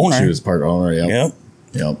was the owner. She was part owner, Yep.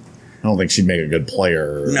 I don't think she'd make a good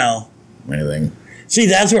player or anything. See,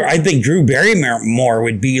 that's where I think Drew Barrymore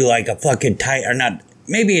would be like a fucking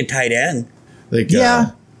maybe a tight end. I think,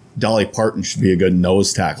 Dolly Parton should be a good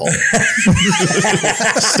nose tackle.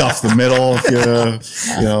 Stuff the middle,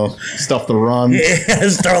 stuff the run. Yeah,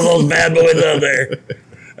 throw those bad boys out there.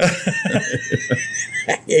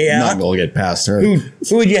 Yeah. Not going to get past her. Who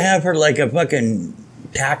would you have for like a fucking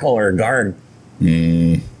tackle or guard?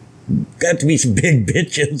 Got to be some big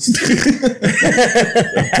bitches.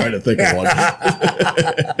 I'm trying to think of one.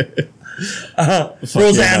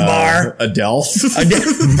 Roseanne Barr. Adele.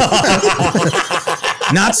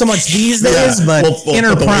 Not so much these days, but we'll in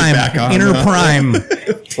her prime.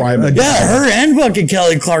 Yeah, her and fucking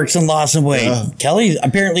Kelly Clarkson lost some weight. Kelly,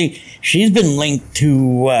 apparently, she's been linked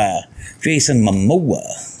to Jason Momoa.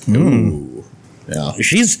 Ooh. Yeah.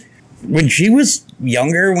 When she was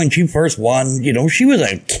younger, when she first won, she was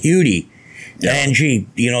a cutie. Yeah. And she,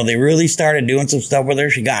 they really started doing some stuff with her.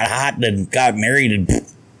 She got hot and then got married and...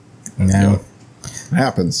 Yeah.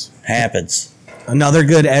 Happens. Another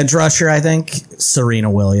good edge rusher, I think, Serena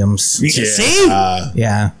Williams. You can see?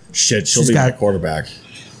 Yeah. Shit, she'll be a quarterback.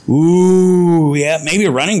 Ooh, yeah, maybe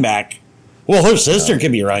a running back. Well, her sister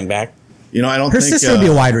could be a running back. I don't think... Her sister would be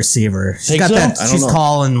a wide receiver. She's got that. She's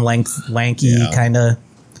tall and lanky, kind of.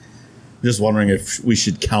 Just wondering if we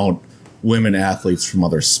should count women athletes from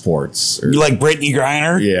other sports. Or, like Brittany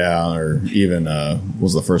Griner? Yeah, or even, what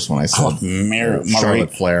was the first one I said?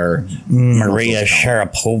 Charlotte Flair. Maria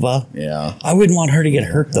Sharapova. Yeah. I wouldn't want her to get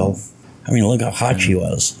hurt, though. I mean, look how hot she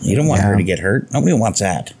was. You don't want her to get hurt. Nobody wants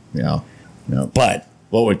that. Yeah. But...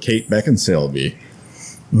 what would Kate Beckinsale be?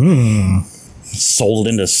 Sold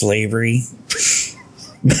into slavery.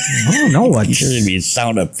 I don't know what. Should be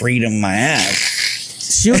Sound of Freedom my ass.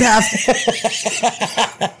 She would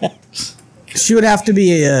have to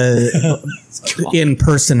be in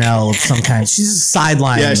personnel of some kind. She's a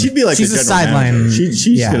sideline. Yeah, she'd be like she's a sideline.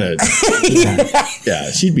 She's gonna.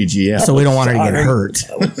 Yeah, she'd be GM. So we don't want her to get hurt.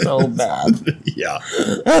 That was so bad. Yeah,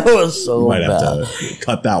 that was so bad. Might have to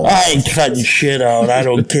cut that one. I ain't cutting shit out. I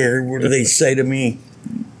don't care. What do they say to me?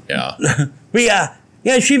 Yeah, but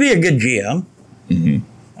yeah, she'd be a good GM. Mm-hmm.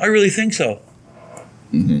 I really think so.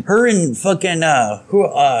 Mm-hmm. Her and fucking God,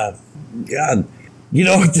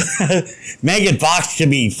 Megan Fox should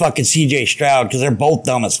be fucking CJ Stroud because they're both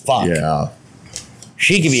dumb as fuck. Yeah,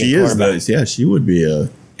 she could be a quarterback. She would be a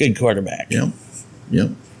good quarterback. Yep.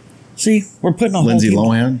 See, we're putting a Lindsay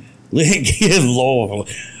Lohan. Low,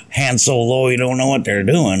 hand so low you don't know what they're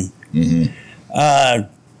doing. Mm-hmm.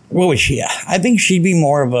 What was she? I think she'd be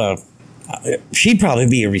more of a. She'd probably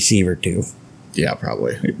be a receiver too. Yeah,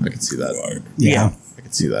 probably. I can see that. Yeah. I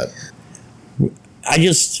can see that. I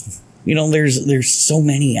just, there's so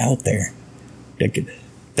many out there that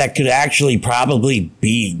could actually probably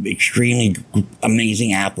be extremely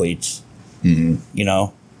amazing athletes. Mm-hmm.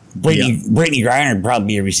 Brittany Griner would probably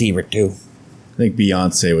be a receiver too. I think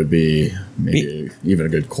Beyonce would be maybe even a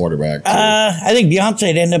good quarterback too. I think Beyonce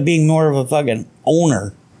would end up being more of a fucking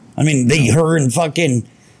owner. I mean, her and fucking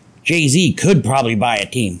Jay-Z could probably buy a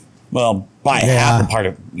team. Well, buy half a part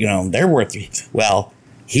of, they're worth,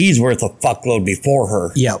 he's worth a fuckload before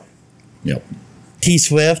her. Yep. T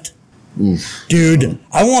Swift. Oof. Dude,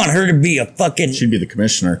 I want her to be a fucking... she'd be the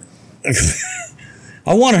commissioner.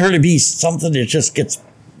 I want her to be something that just gets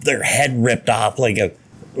their head ripped off, like a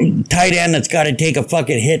tight end that's got to take a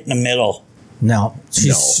fucking hit in the middle. No,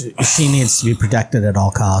 she needs to be protected at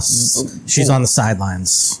all costs. She's on the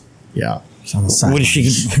sidelines. Yeah. She's on the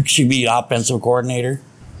sidelines. Would she be offensive coordinator?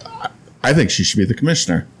 I think she should be the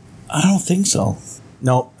commissioner. I don't think so.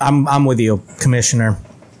 No, I'm with you, commissioner.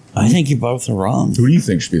 I think you both are wrong. Who do you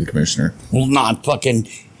think should be the commissioner? Well, not fucking...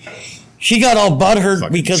 She got all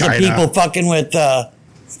butthurt because China. Of people fucking with...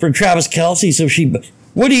 for Travis Kelce, so she...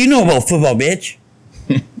 What do you know about football, bitch?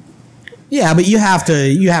 Yeah, but you have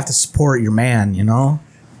to support your man, you know?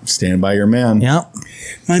 Stand by your man. Yep.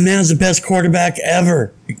 My man's the best quarterback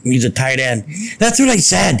ever. He's a tight end. That's what I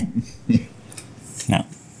said.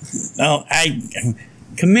 No,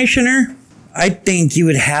 Commissioner, I think you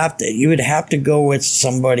would have to go with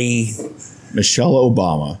somebody. Michelle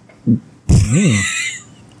Obama.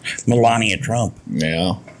 Melania Trump.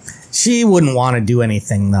 Yeah. She wouldn't want to do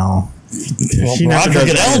anything, though. Well, Roger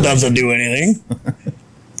Goodell doesn't do anything.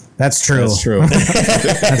 That's true. That's true.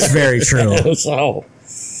 That's very true. So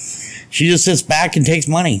she just sits back and takes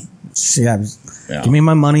money. Yeah. Give me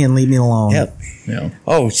my money and leave me alone. Yep. Yeah.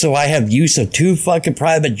 Oh, so I have use of 2 fucking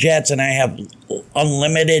private jets, and I have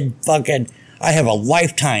unlimited fucking. I have a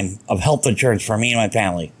lifetime of health insurance for me and my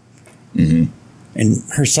family. Mm-hmm. And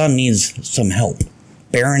her son needs some help.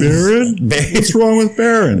 Baron? What's wrong with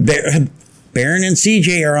Baron? Baron and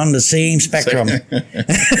CJ are on the same spectrum.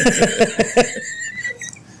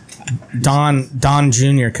 Don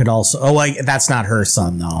Jr. could also. Oh, like that's not her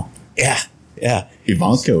son though. Yeah.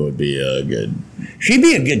 Ivanka would be a good. She'd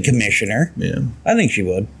be a good commissioner. Yeah. I think she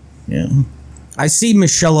would. Yeah. I see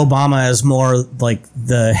Michelle Obama as more like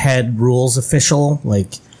the head rules official.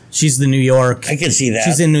 Like she's the New York. I can see that.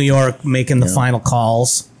 She's in New York making the final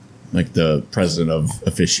calls. Like the president of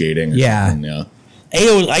officiating. Yeah. Yeah.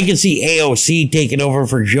 I can see AOC taking over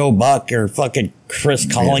for Joe Buck or fucking Chris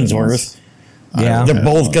Collingsworth. Yeah. They're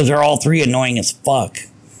both, because they're all three annoying as fuck.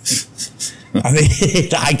 I mean,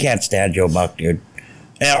 I can't stand Joe Buck, dude.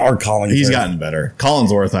 Or Collingsworth. He's gotten better.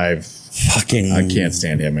 Collinsworth, I can't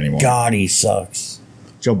stand him anymore. God, he sucks.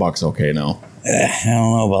 Joe Buck's okay now. I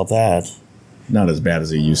don't know about that. Not as bad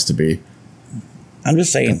as he used to be. I'm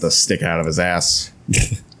just saying. Got the stick out of his ass.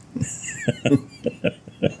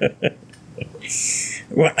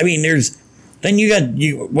 Well, I mean, then you got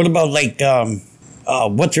what about like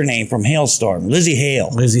what's her name from Hailstorm? Lizzie Hale.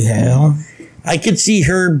 Lizzie Hale. I could see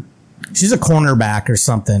her. She's a cornerback or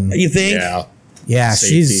something. You think? Yeah. Yeah,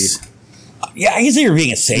 Safety. Yeah, I can see her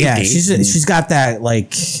being a safety. Yeah, she's got that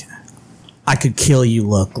like I could kill you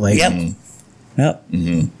look. Like Yep.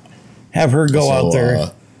 Mm-hmm. Have her go out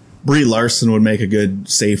there. Brie Larson would make a good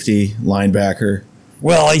safety linebacker.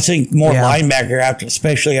 Well, I think more linebacker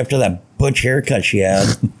especially after that butch haircut she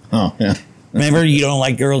had. Oh yeah. Remember, you don't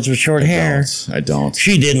like girls with short hair. I don't.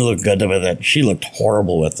 She didn't look good with it. She looked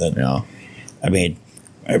horrible with it. Yeah. I mean,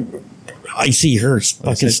 I see her.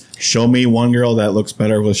 Show me one girl that looks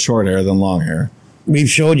better with short hair than long hair. We've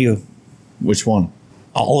showed you. Which one?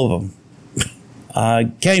 All of them.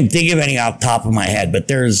 Can't even think of any off the top of my head, but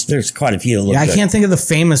there's quite a few that look I good. can't think of the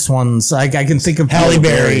famous ones. I can think of Halle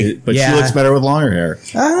Berry. But she looks better with longer hair.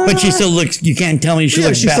 But she still looks. You can't tell me she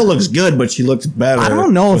looks. She still looks good, but she looks better. I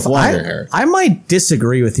don't know if longer hair. I might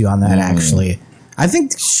disagree with you on that. Actually, I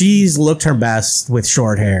think she's looked her best with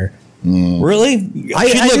short hair. Really?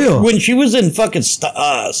 I do. When she was in fucking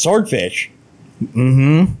Swordfish.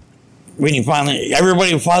 Mm-hmm. When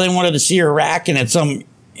everybody finally wanted to see her racking at some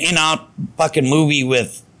in-out fucking movie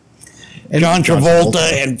with John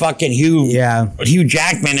Travolta and fucking Hugh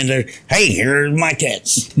Jackman, and they're, hey, here's my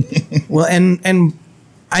tits. Well, and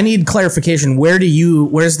I need clarification.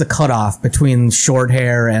 Where's the cutoff between short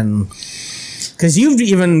hair and? Because you've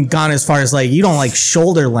even gone as far as like you don't like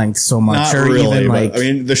shoulder length so much, Not or really, even like. I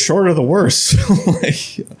mean, the shorter the worse.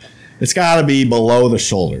 It's got to be below the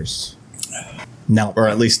shoulders. No, or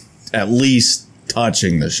at least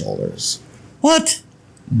touching the shoulders. What?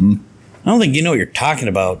 Mm-hmm. I don't think you know what you're talking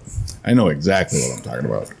about. I know exactly what I'm talking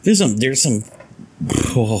about. There's some.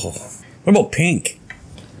 Oh. What about Pink?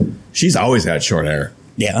 She's always had short hair.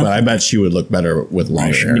 Yeah, but I bet she would look better with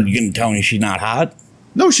long hair. You gonna tell me she's not hot?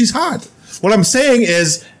 No, she's hot. What I'm saying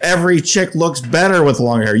is, every chick looks better with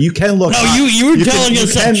long hair. You can look. No, hot. you were telling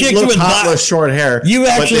us that chicks look hot with short hair.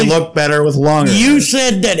 But they look better with longer. You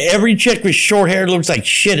said that every chick with short hair looks like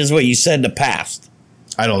shit. Is what you said in the past.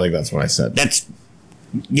 I don't think that's what I said.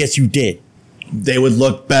 Yes, you did. They would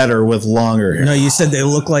look better with longer hair. No, you said they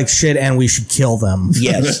look like shit and we should kill them.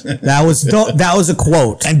 Yes. that was a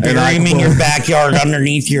quote. And bury them in your backyard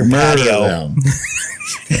underneath your patio.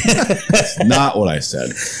 That's not what I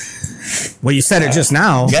said. Well, you said it just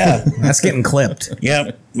now. Yeah. That's getting clipped.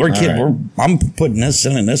 Yep. I'm putting this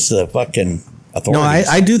in, and this is the fucking authorities.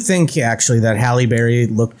 No, I do think actually that Halle Berry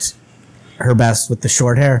looked her best with the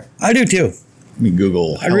short hair. I do too. Let me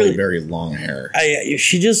Google Halle Berry long hair.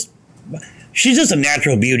 She's just a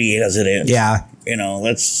natural beauty as it is. Yeah. You know,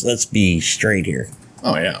 let's be straight here.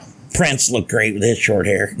 Oh yeah. Prince looked great with his short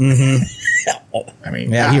hair. Mm-hmm. I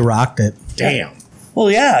mean, yeah, he rocked it. Damn. Well,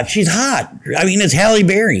 yeah, she's hot. I mean, it's Halle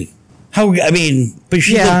Berry. But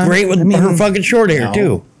she looked great with her fucking short hair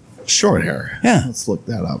too. Short hair. Yeah. Let's look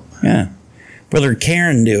that up. Yeah. Brother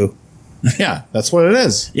Karen do. Yeah, that's what it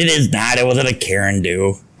is. It is not. It wasn't a Karen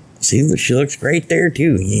do. See, she looks great there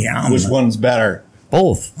too. Yeah. Which one's better?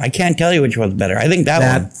 Both. I can't tell you which one's better. I think that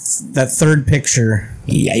one. That third picture.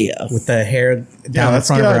 Yeah. With the hair down the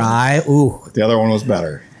front of her eye. Ooh. The other one was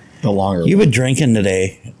better. The longer. You've been drinking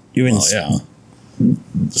today. You've been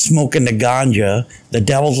smoking the ganja, the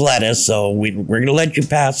devil's lettuce. So we're going to let you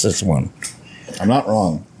pass this one. I'm not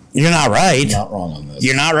wrong. You're not right. I'm not wrong on this.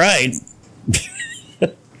 You're not right.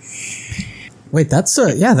 Wait, that's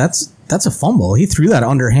a fumble. He threw that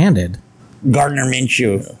underhanded. Gardner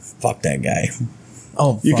Minshew. Yeah. Fuck that guy.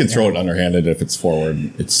 Oh, you can throw it underhanded if it's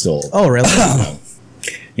forward. It's still. Oh, really?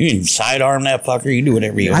 You can sidearm that fucker. You do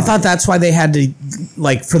whatever you want. I thought that's why they had to,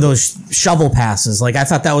 like, for those shovel passes. Like, I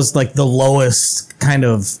thought that was like the lowest kind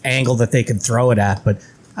of angle that they could throw it at. But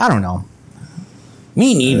I don't know.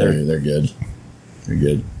 Me neither. They're good. They're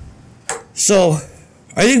good. So,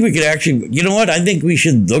 I think we could actually, you know what? I think we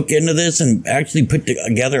should look into this and actually put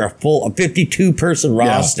together a 52-person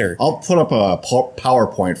roster. I'll put up a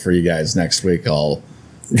PowerPoint for you guys next week.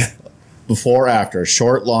 Before, after,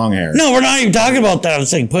 short, long hair. No, we're not even talking about that. I'm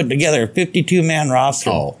saying put together a 52-man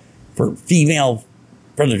roster for female,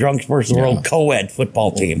 for the Drunk Sports World co-ed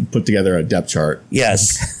football team. Put together a depth chart.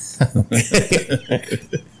 Yes.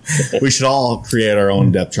 We should all create our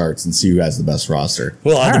own depth charts and see who has the best roster.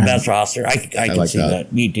 We'll have the best roster. I can like see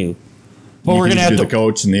that. Me too. But we're gonna have the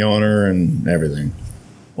coach and the owner and everything.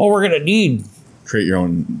 Well, we're gonna need create your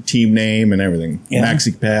own team name and everything. Yeah.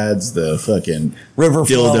 Maxi pads, the fucking river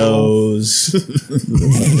dildos.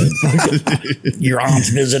 Your aunt's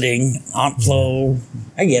visiting, Aunt Flo.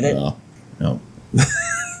 I get it. No,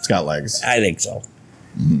 it's got legs. I think so.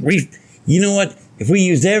 Mm-hmm. You know what? If we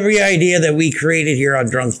used every idea that we created here on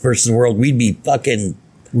Drunk Person's World, we'd be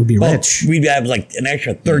rich. We'd have like an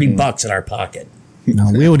extra $30 in our pocket.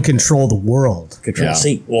 No, we would control the world.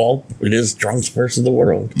 See, well, it is Drunk Person's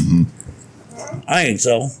World. Mm-hmm. I think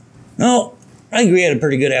so. No, I think we had a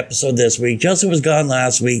pretty good episode this week. Justin was gone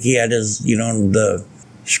last week. He had his, the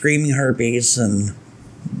screaming herpes and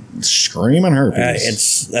screaming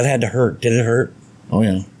herpes. That had to hurt. Did it hurt? Oh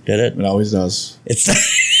yeah. Did it? It always does. It's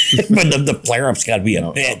but the flare-up's got to be a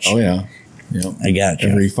bitch. Oh yeah. Yeah. I got you.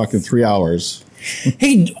 Every fucking 3 hours.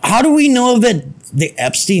 Hey, how do we know that the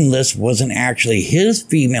Epstein list wasn't actually his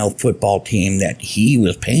female football team that he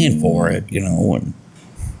was paying for it?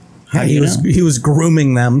 And he was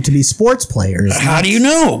grooming them to be sports players. How do you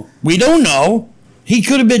know? We don't know. He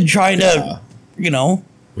could have been trying to,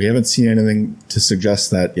 We haven't seen anything to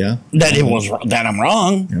suggest that. Yeah. That I'm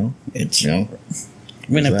wrong. It's. I'm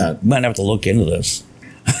gonna have to look into this.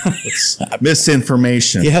 It's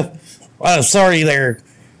misinformation. Yep. Sorry there,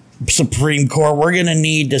 Supreme Court. We're going to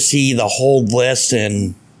need to see the whole list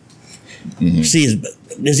and see,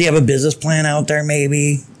 does he have a business plan out there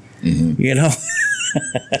maybe? Mm-hmm.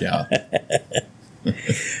 Yeah.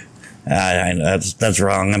 I know that's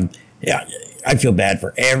wrong. I feel bad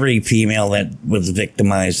for every female that was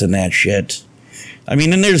victimized in that shit. I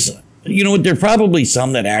mean, and there's, there's probably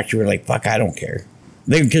some that actually were like, fuck, I don't care.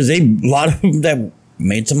 Because a lot of them that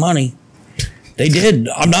made some money. They did.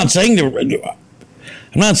 I'm not saying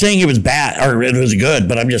it was bad or it was good,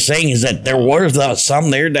 but I'm just saying is that there were some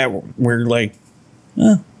there that were like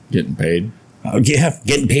getting paid.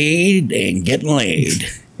 Getting paid and getting laid.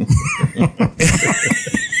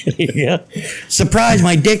 Yeah. Surprise,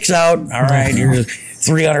 my dick's out. All right, here's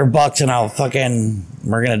 $300 and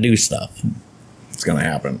we're gonna do stuff. It's gonna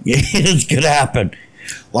happen. It's gonna happen.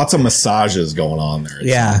 Lots of massages going on there.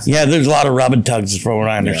 Yeah. There's a lot of rub and tugs from what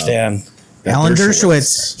I understand. Alan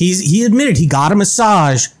Dershowitz, he admitted he got a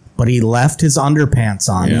massage, but he left his underpants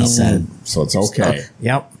on, he said. So it's okay.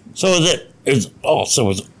 Yep. So it's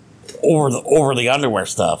over the underwear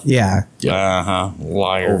stuff. Yeah. Uh-huh.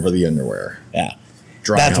 Liar. Over the underwear. Yeah.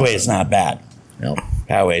 That's the way it's not bad. Yep.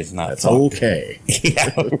 That way it's not. It's okay. Yeah.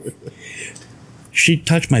 She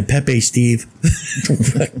touched my Pepe, Steve.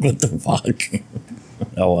 What the fuck?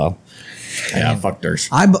 Oh, well. Yeah, fuck Dersh.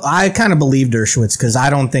 I kind of believe Dershowitz because I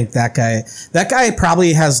don't think that guy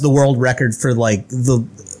probably has the world record for like the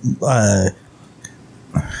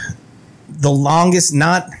longest,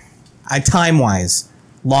 time-wise,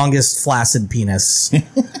 longest flaccid penis. I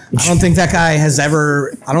don't think that guy has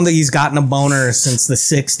ever, I don't think he's gotten a boner since the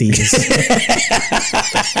 60s.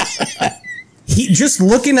 Just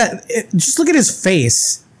looking at his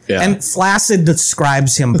face. Yeah. And flaccid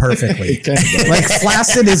describes him perfectly. Like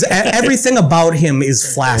flaccid is everything about him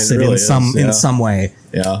is flaccid really in some way.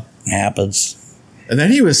 Yeah, happens. And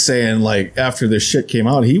then he was saying like after this shit came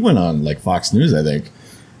out, he went on like Fox News, I think,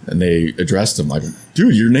 and they addressed him like,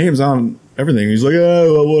 "Dude, your name's on everything. He's like,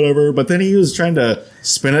 oh, well, whatever. But then he was trying to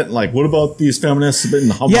spin it like, what about these feminists in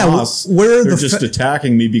Hamas? Yeah, where are they're just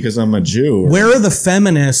attacking me because I'm a Jew. Where are the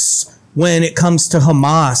feminists when it comes to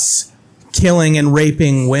Hamas killing and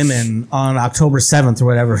raping women on October 7th or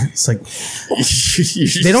whatever? It's like,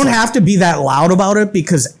 they don't have to be that loud about it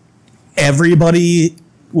because everybody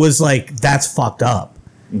was like, that's fucked up.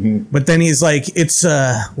 Mm-hmm. But then he's like, it's,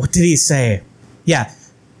 what did he say? Yeah,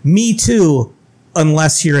 me too,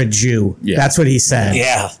 unless you're a Jew. Yeah. That's what he said.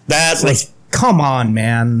 Yeah, that's like, come on,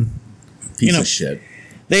 man. Piece of shit.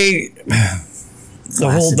 The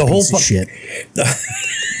whole shit.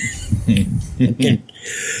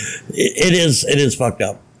 It is fucked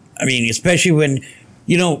up. I mean, especially when,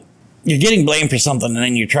 you're getting blamed for something and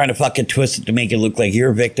then you're trying to fucking twist it to make it look like you're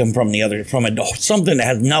a victim from something that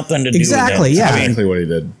has nothing to do with it. Exactly, yeah. Exactly what he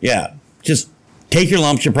did. Yeah. Just take your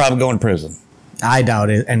lumps, you're probably going to prison. I doubt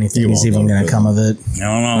anything is even going to come of it.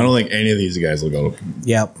 I don't think any of these guys will go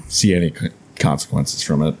see any consequences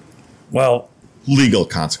from it. Well, legal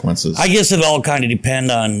consequences. I guess it all kind of depend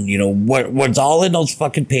on, what's all in those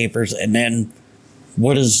fucking papers, and then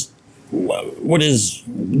what is I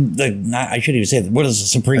shouldn't even say that. What is the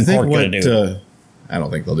Supreme Court going to do? I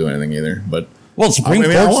don't think they'll do anything either. But Supreme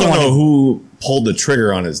Court. I want to know who pulled the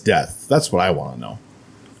trigger on his death. That's what I want to know.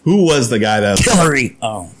 Who was the guy that Hillary?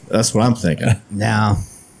 Oh, that's what I'm thinking. No,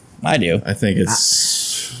 I do. I think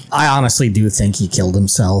it's. I honestly do think he killed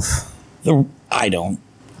himself. I don't.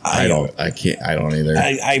 I don't either.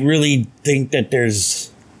 I really think that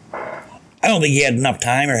there's. I don't think he had enough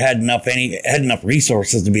time or had enough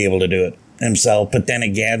resources to be able to do it himself. But then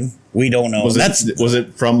again, we don't know. Was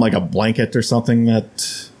it from like a blanket or something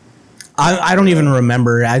that? I don't even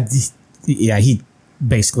remember. He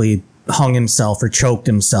basically hung himself or choked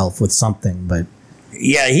himself with something. But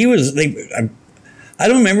yeah, he was. I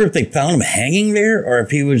don't remember if they found him hanging there or if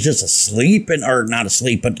he was just asleep or not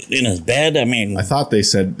asleep, but in his bed. I mean, I thought they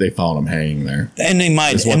said they found him hanging there, and they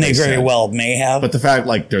might, and they very well may have. But the fact,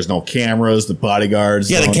 there's no cameras, the bodyguards.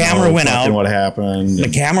 Yeah, the camera went out. What happened? The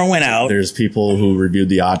camera went out. There's people who reviewed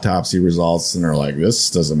the autopsy results and are like, "This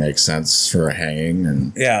doesn't make sense for a hanging."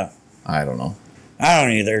 And yeah, I don't know. I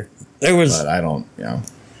don't either. There was, but I don't. Yeah.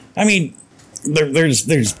 I mean,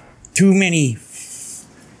 there's too many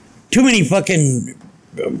fucking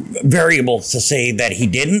variables to say that he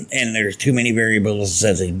didn't, and there's too many variables that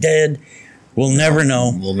says he did. We'll never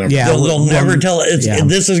know. We'll never. Yeah, they'll never tell.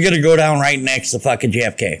 This is going to go down right next to fucking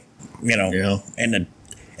JFK.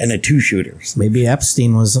 And the two shooters. Maybe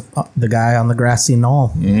Epstein was the guy on the grassy knoll.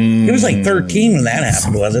 He was like 13 when that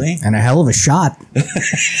happened, wasn't he? And a hell of a shot.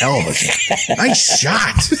 Nice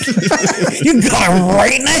shot. You got him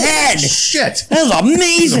right in the head. Shit. That was amazing.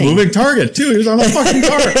 He was a moving target, too. He was on the fucking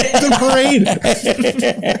parade.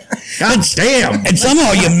 God damn. And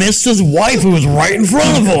somehow you missed his wife who was right in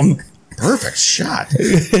front of him. Perfect shot.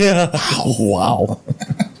 Yeah. Wow.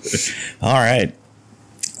 All right.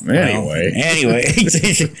 Anyway.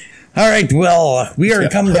 All right. Well, we are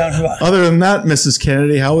coming down to. Other than that, Mrs.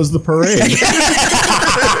 Kennedy, how was the parade?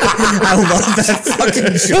 I love that fucking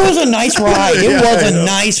joke. It was a nice ride. It was a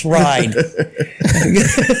nice ride.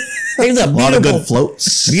 It was a lot of good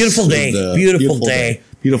floats. Beautiful day. Beautiful day.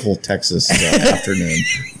 Beautiful Texas afternoon.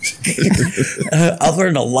 Other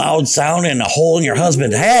than a loud sound and a hole in your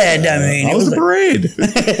husband's head, I mean, how was the parade?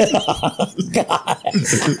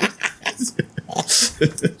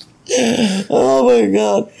 Oh my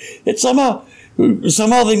God! It's somehow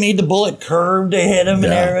they made the bullet curved to hit him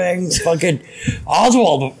and everything. Fucking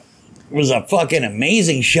Oswald was a fucking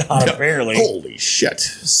amazing shot. Apparently, holy shit!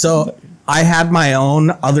 So I had my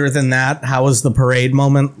own. Other than that, how was the parade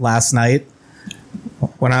moment last night?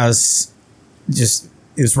 When I was it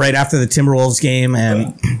was right after the Timberwolves game,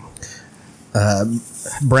 and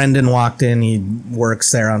Brendan walked in. He works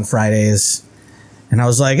there on Fridays. And I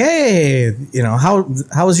was like, hey,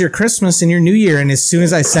 how was your Christmas and your New Year? And as soon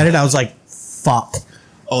as I said it, I was like, fuck.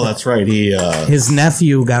 Oh, that's right. His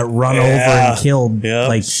nephew got run over and killed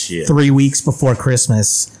 3 weeks before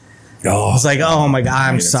Christmas. Oh, I was like, oh my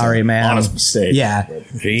God, I'm sorry, man. Honest mistake. Yeah.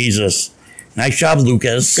 Jesus. Nice job,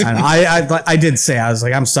 Lucas. And I did say, I was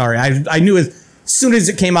like, I'm sorry. I knew as soon as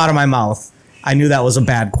it came out of my mouth, I knew that was a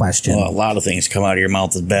bad question. Well, a lot of things come out of your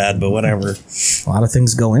mouth as bad, but whatever. A lot of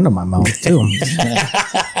things go into my mouth, too.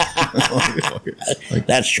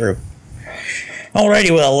 That's true.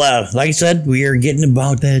 Alrighty, well, like I said, we are getting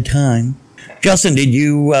about that time. Justin, did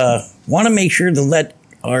you want to make sure to let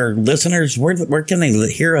our listeners, where can they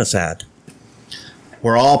hear us at?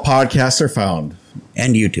 Where all podcasts are found.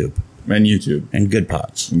 And YouTube. And Good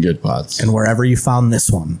Pods. And wherever you found this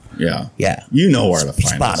one. Yeah. Yeah. You know where to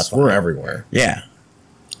find us. We're everywhere. Yeah.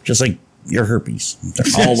 Just like your herpes.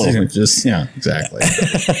 All over. Just, yeah, exactly.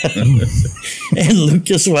 And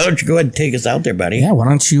Lucas, why don't you go ahead and take us out there, buddy? Yeah, why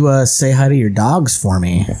don't you say hi to your dogs for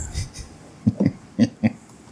me?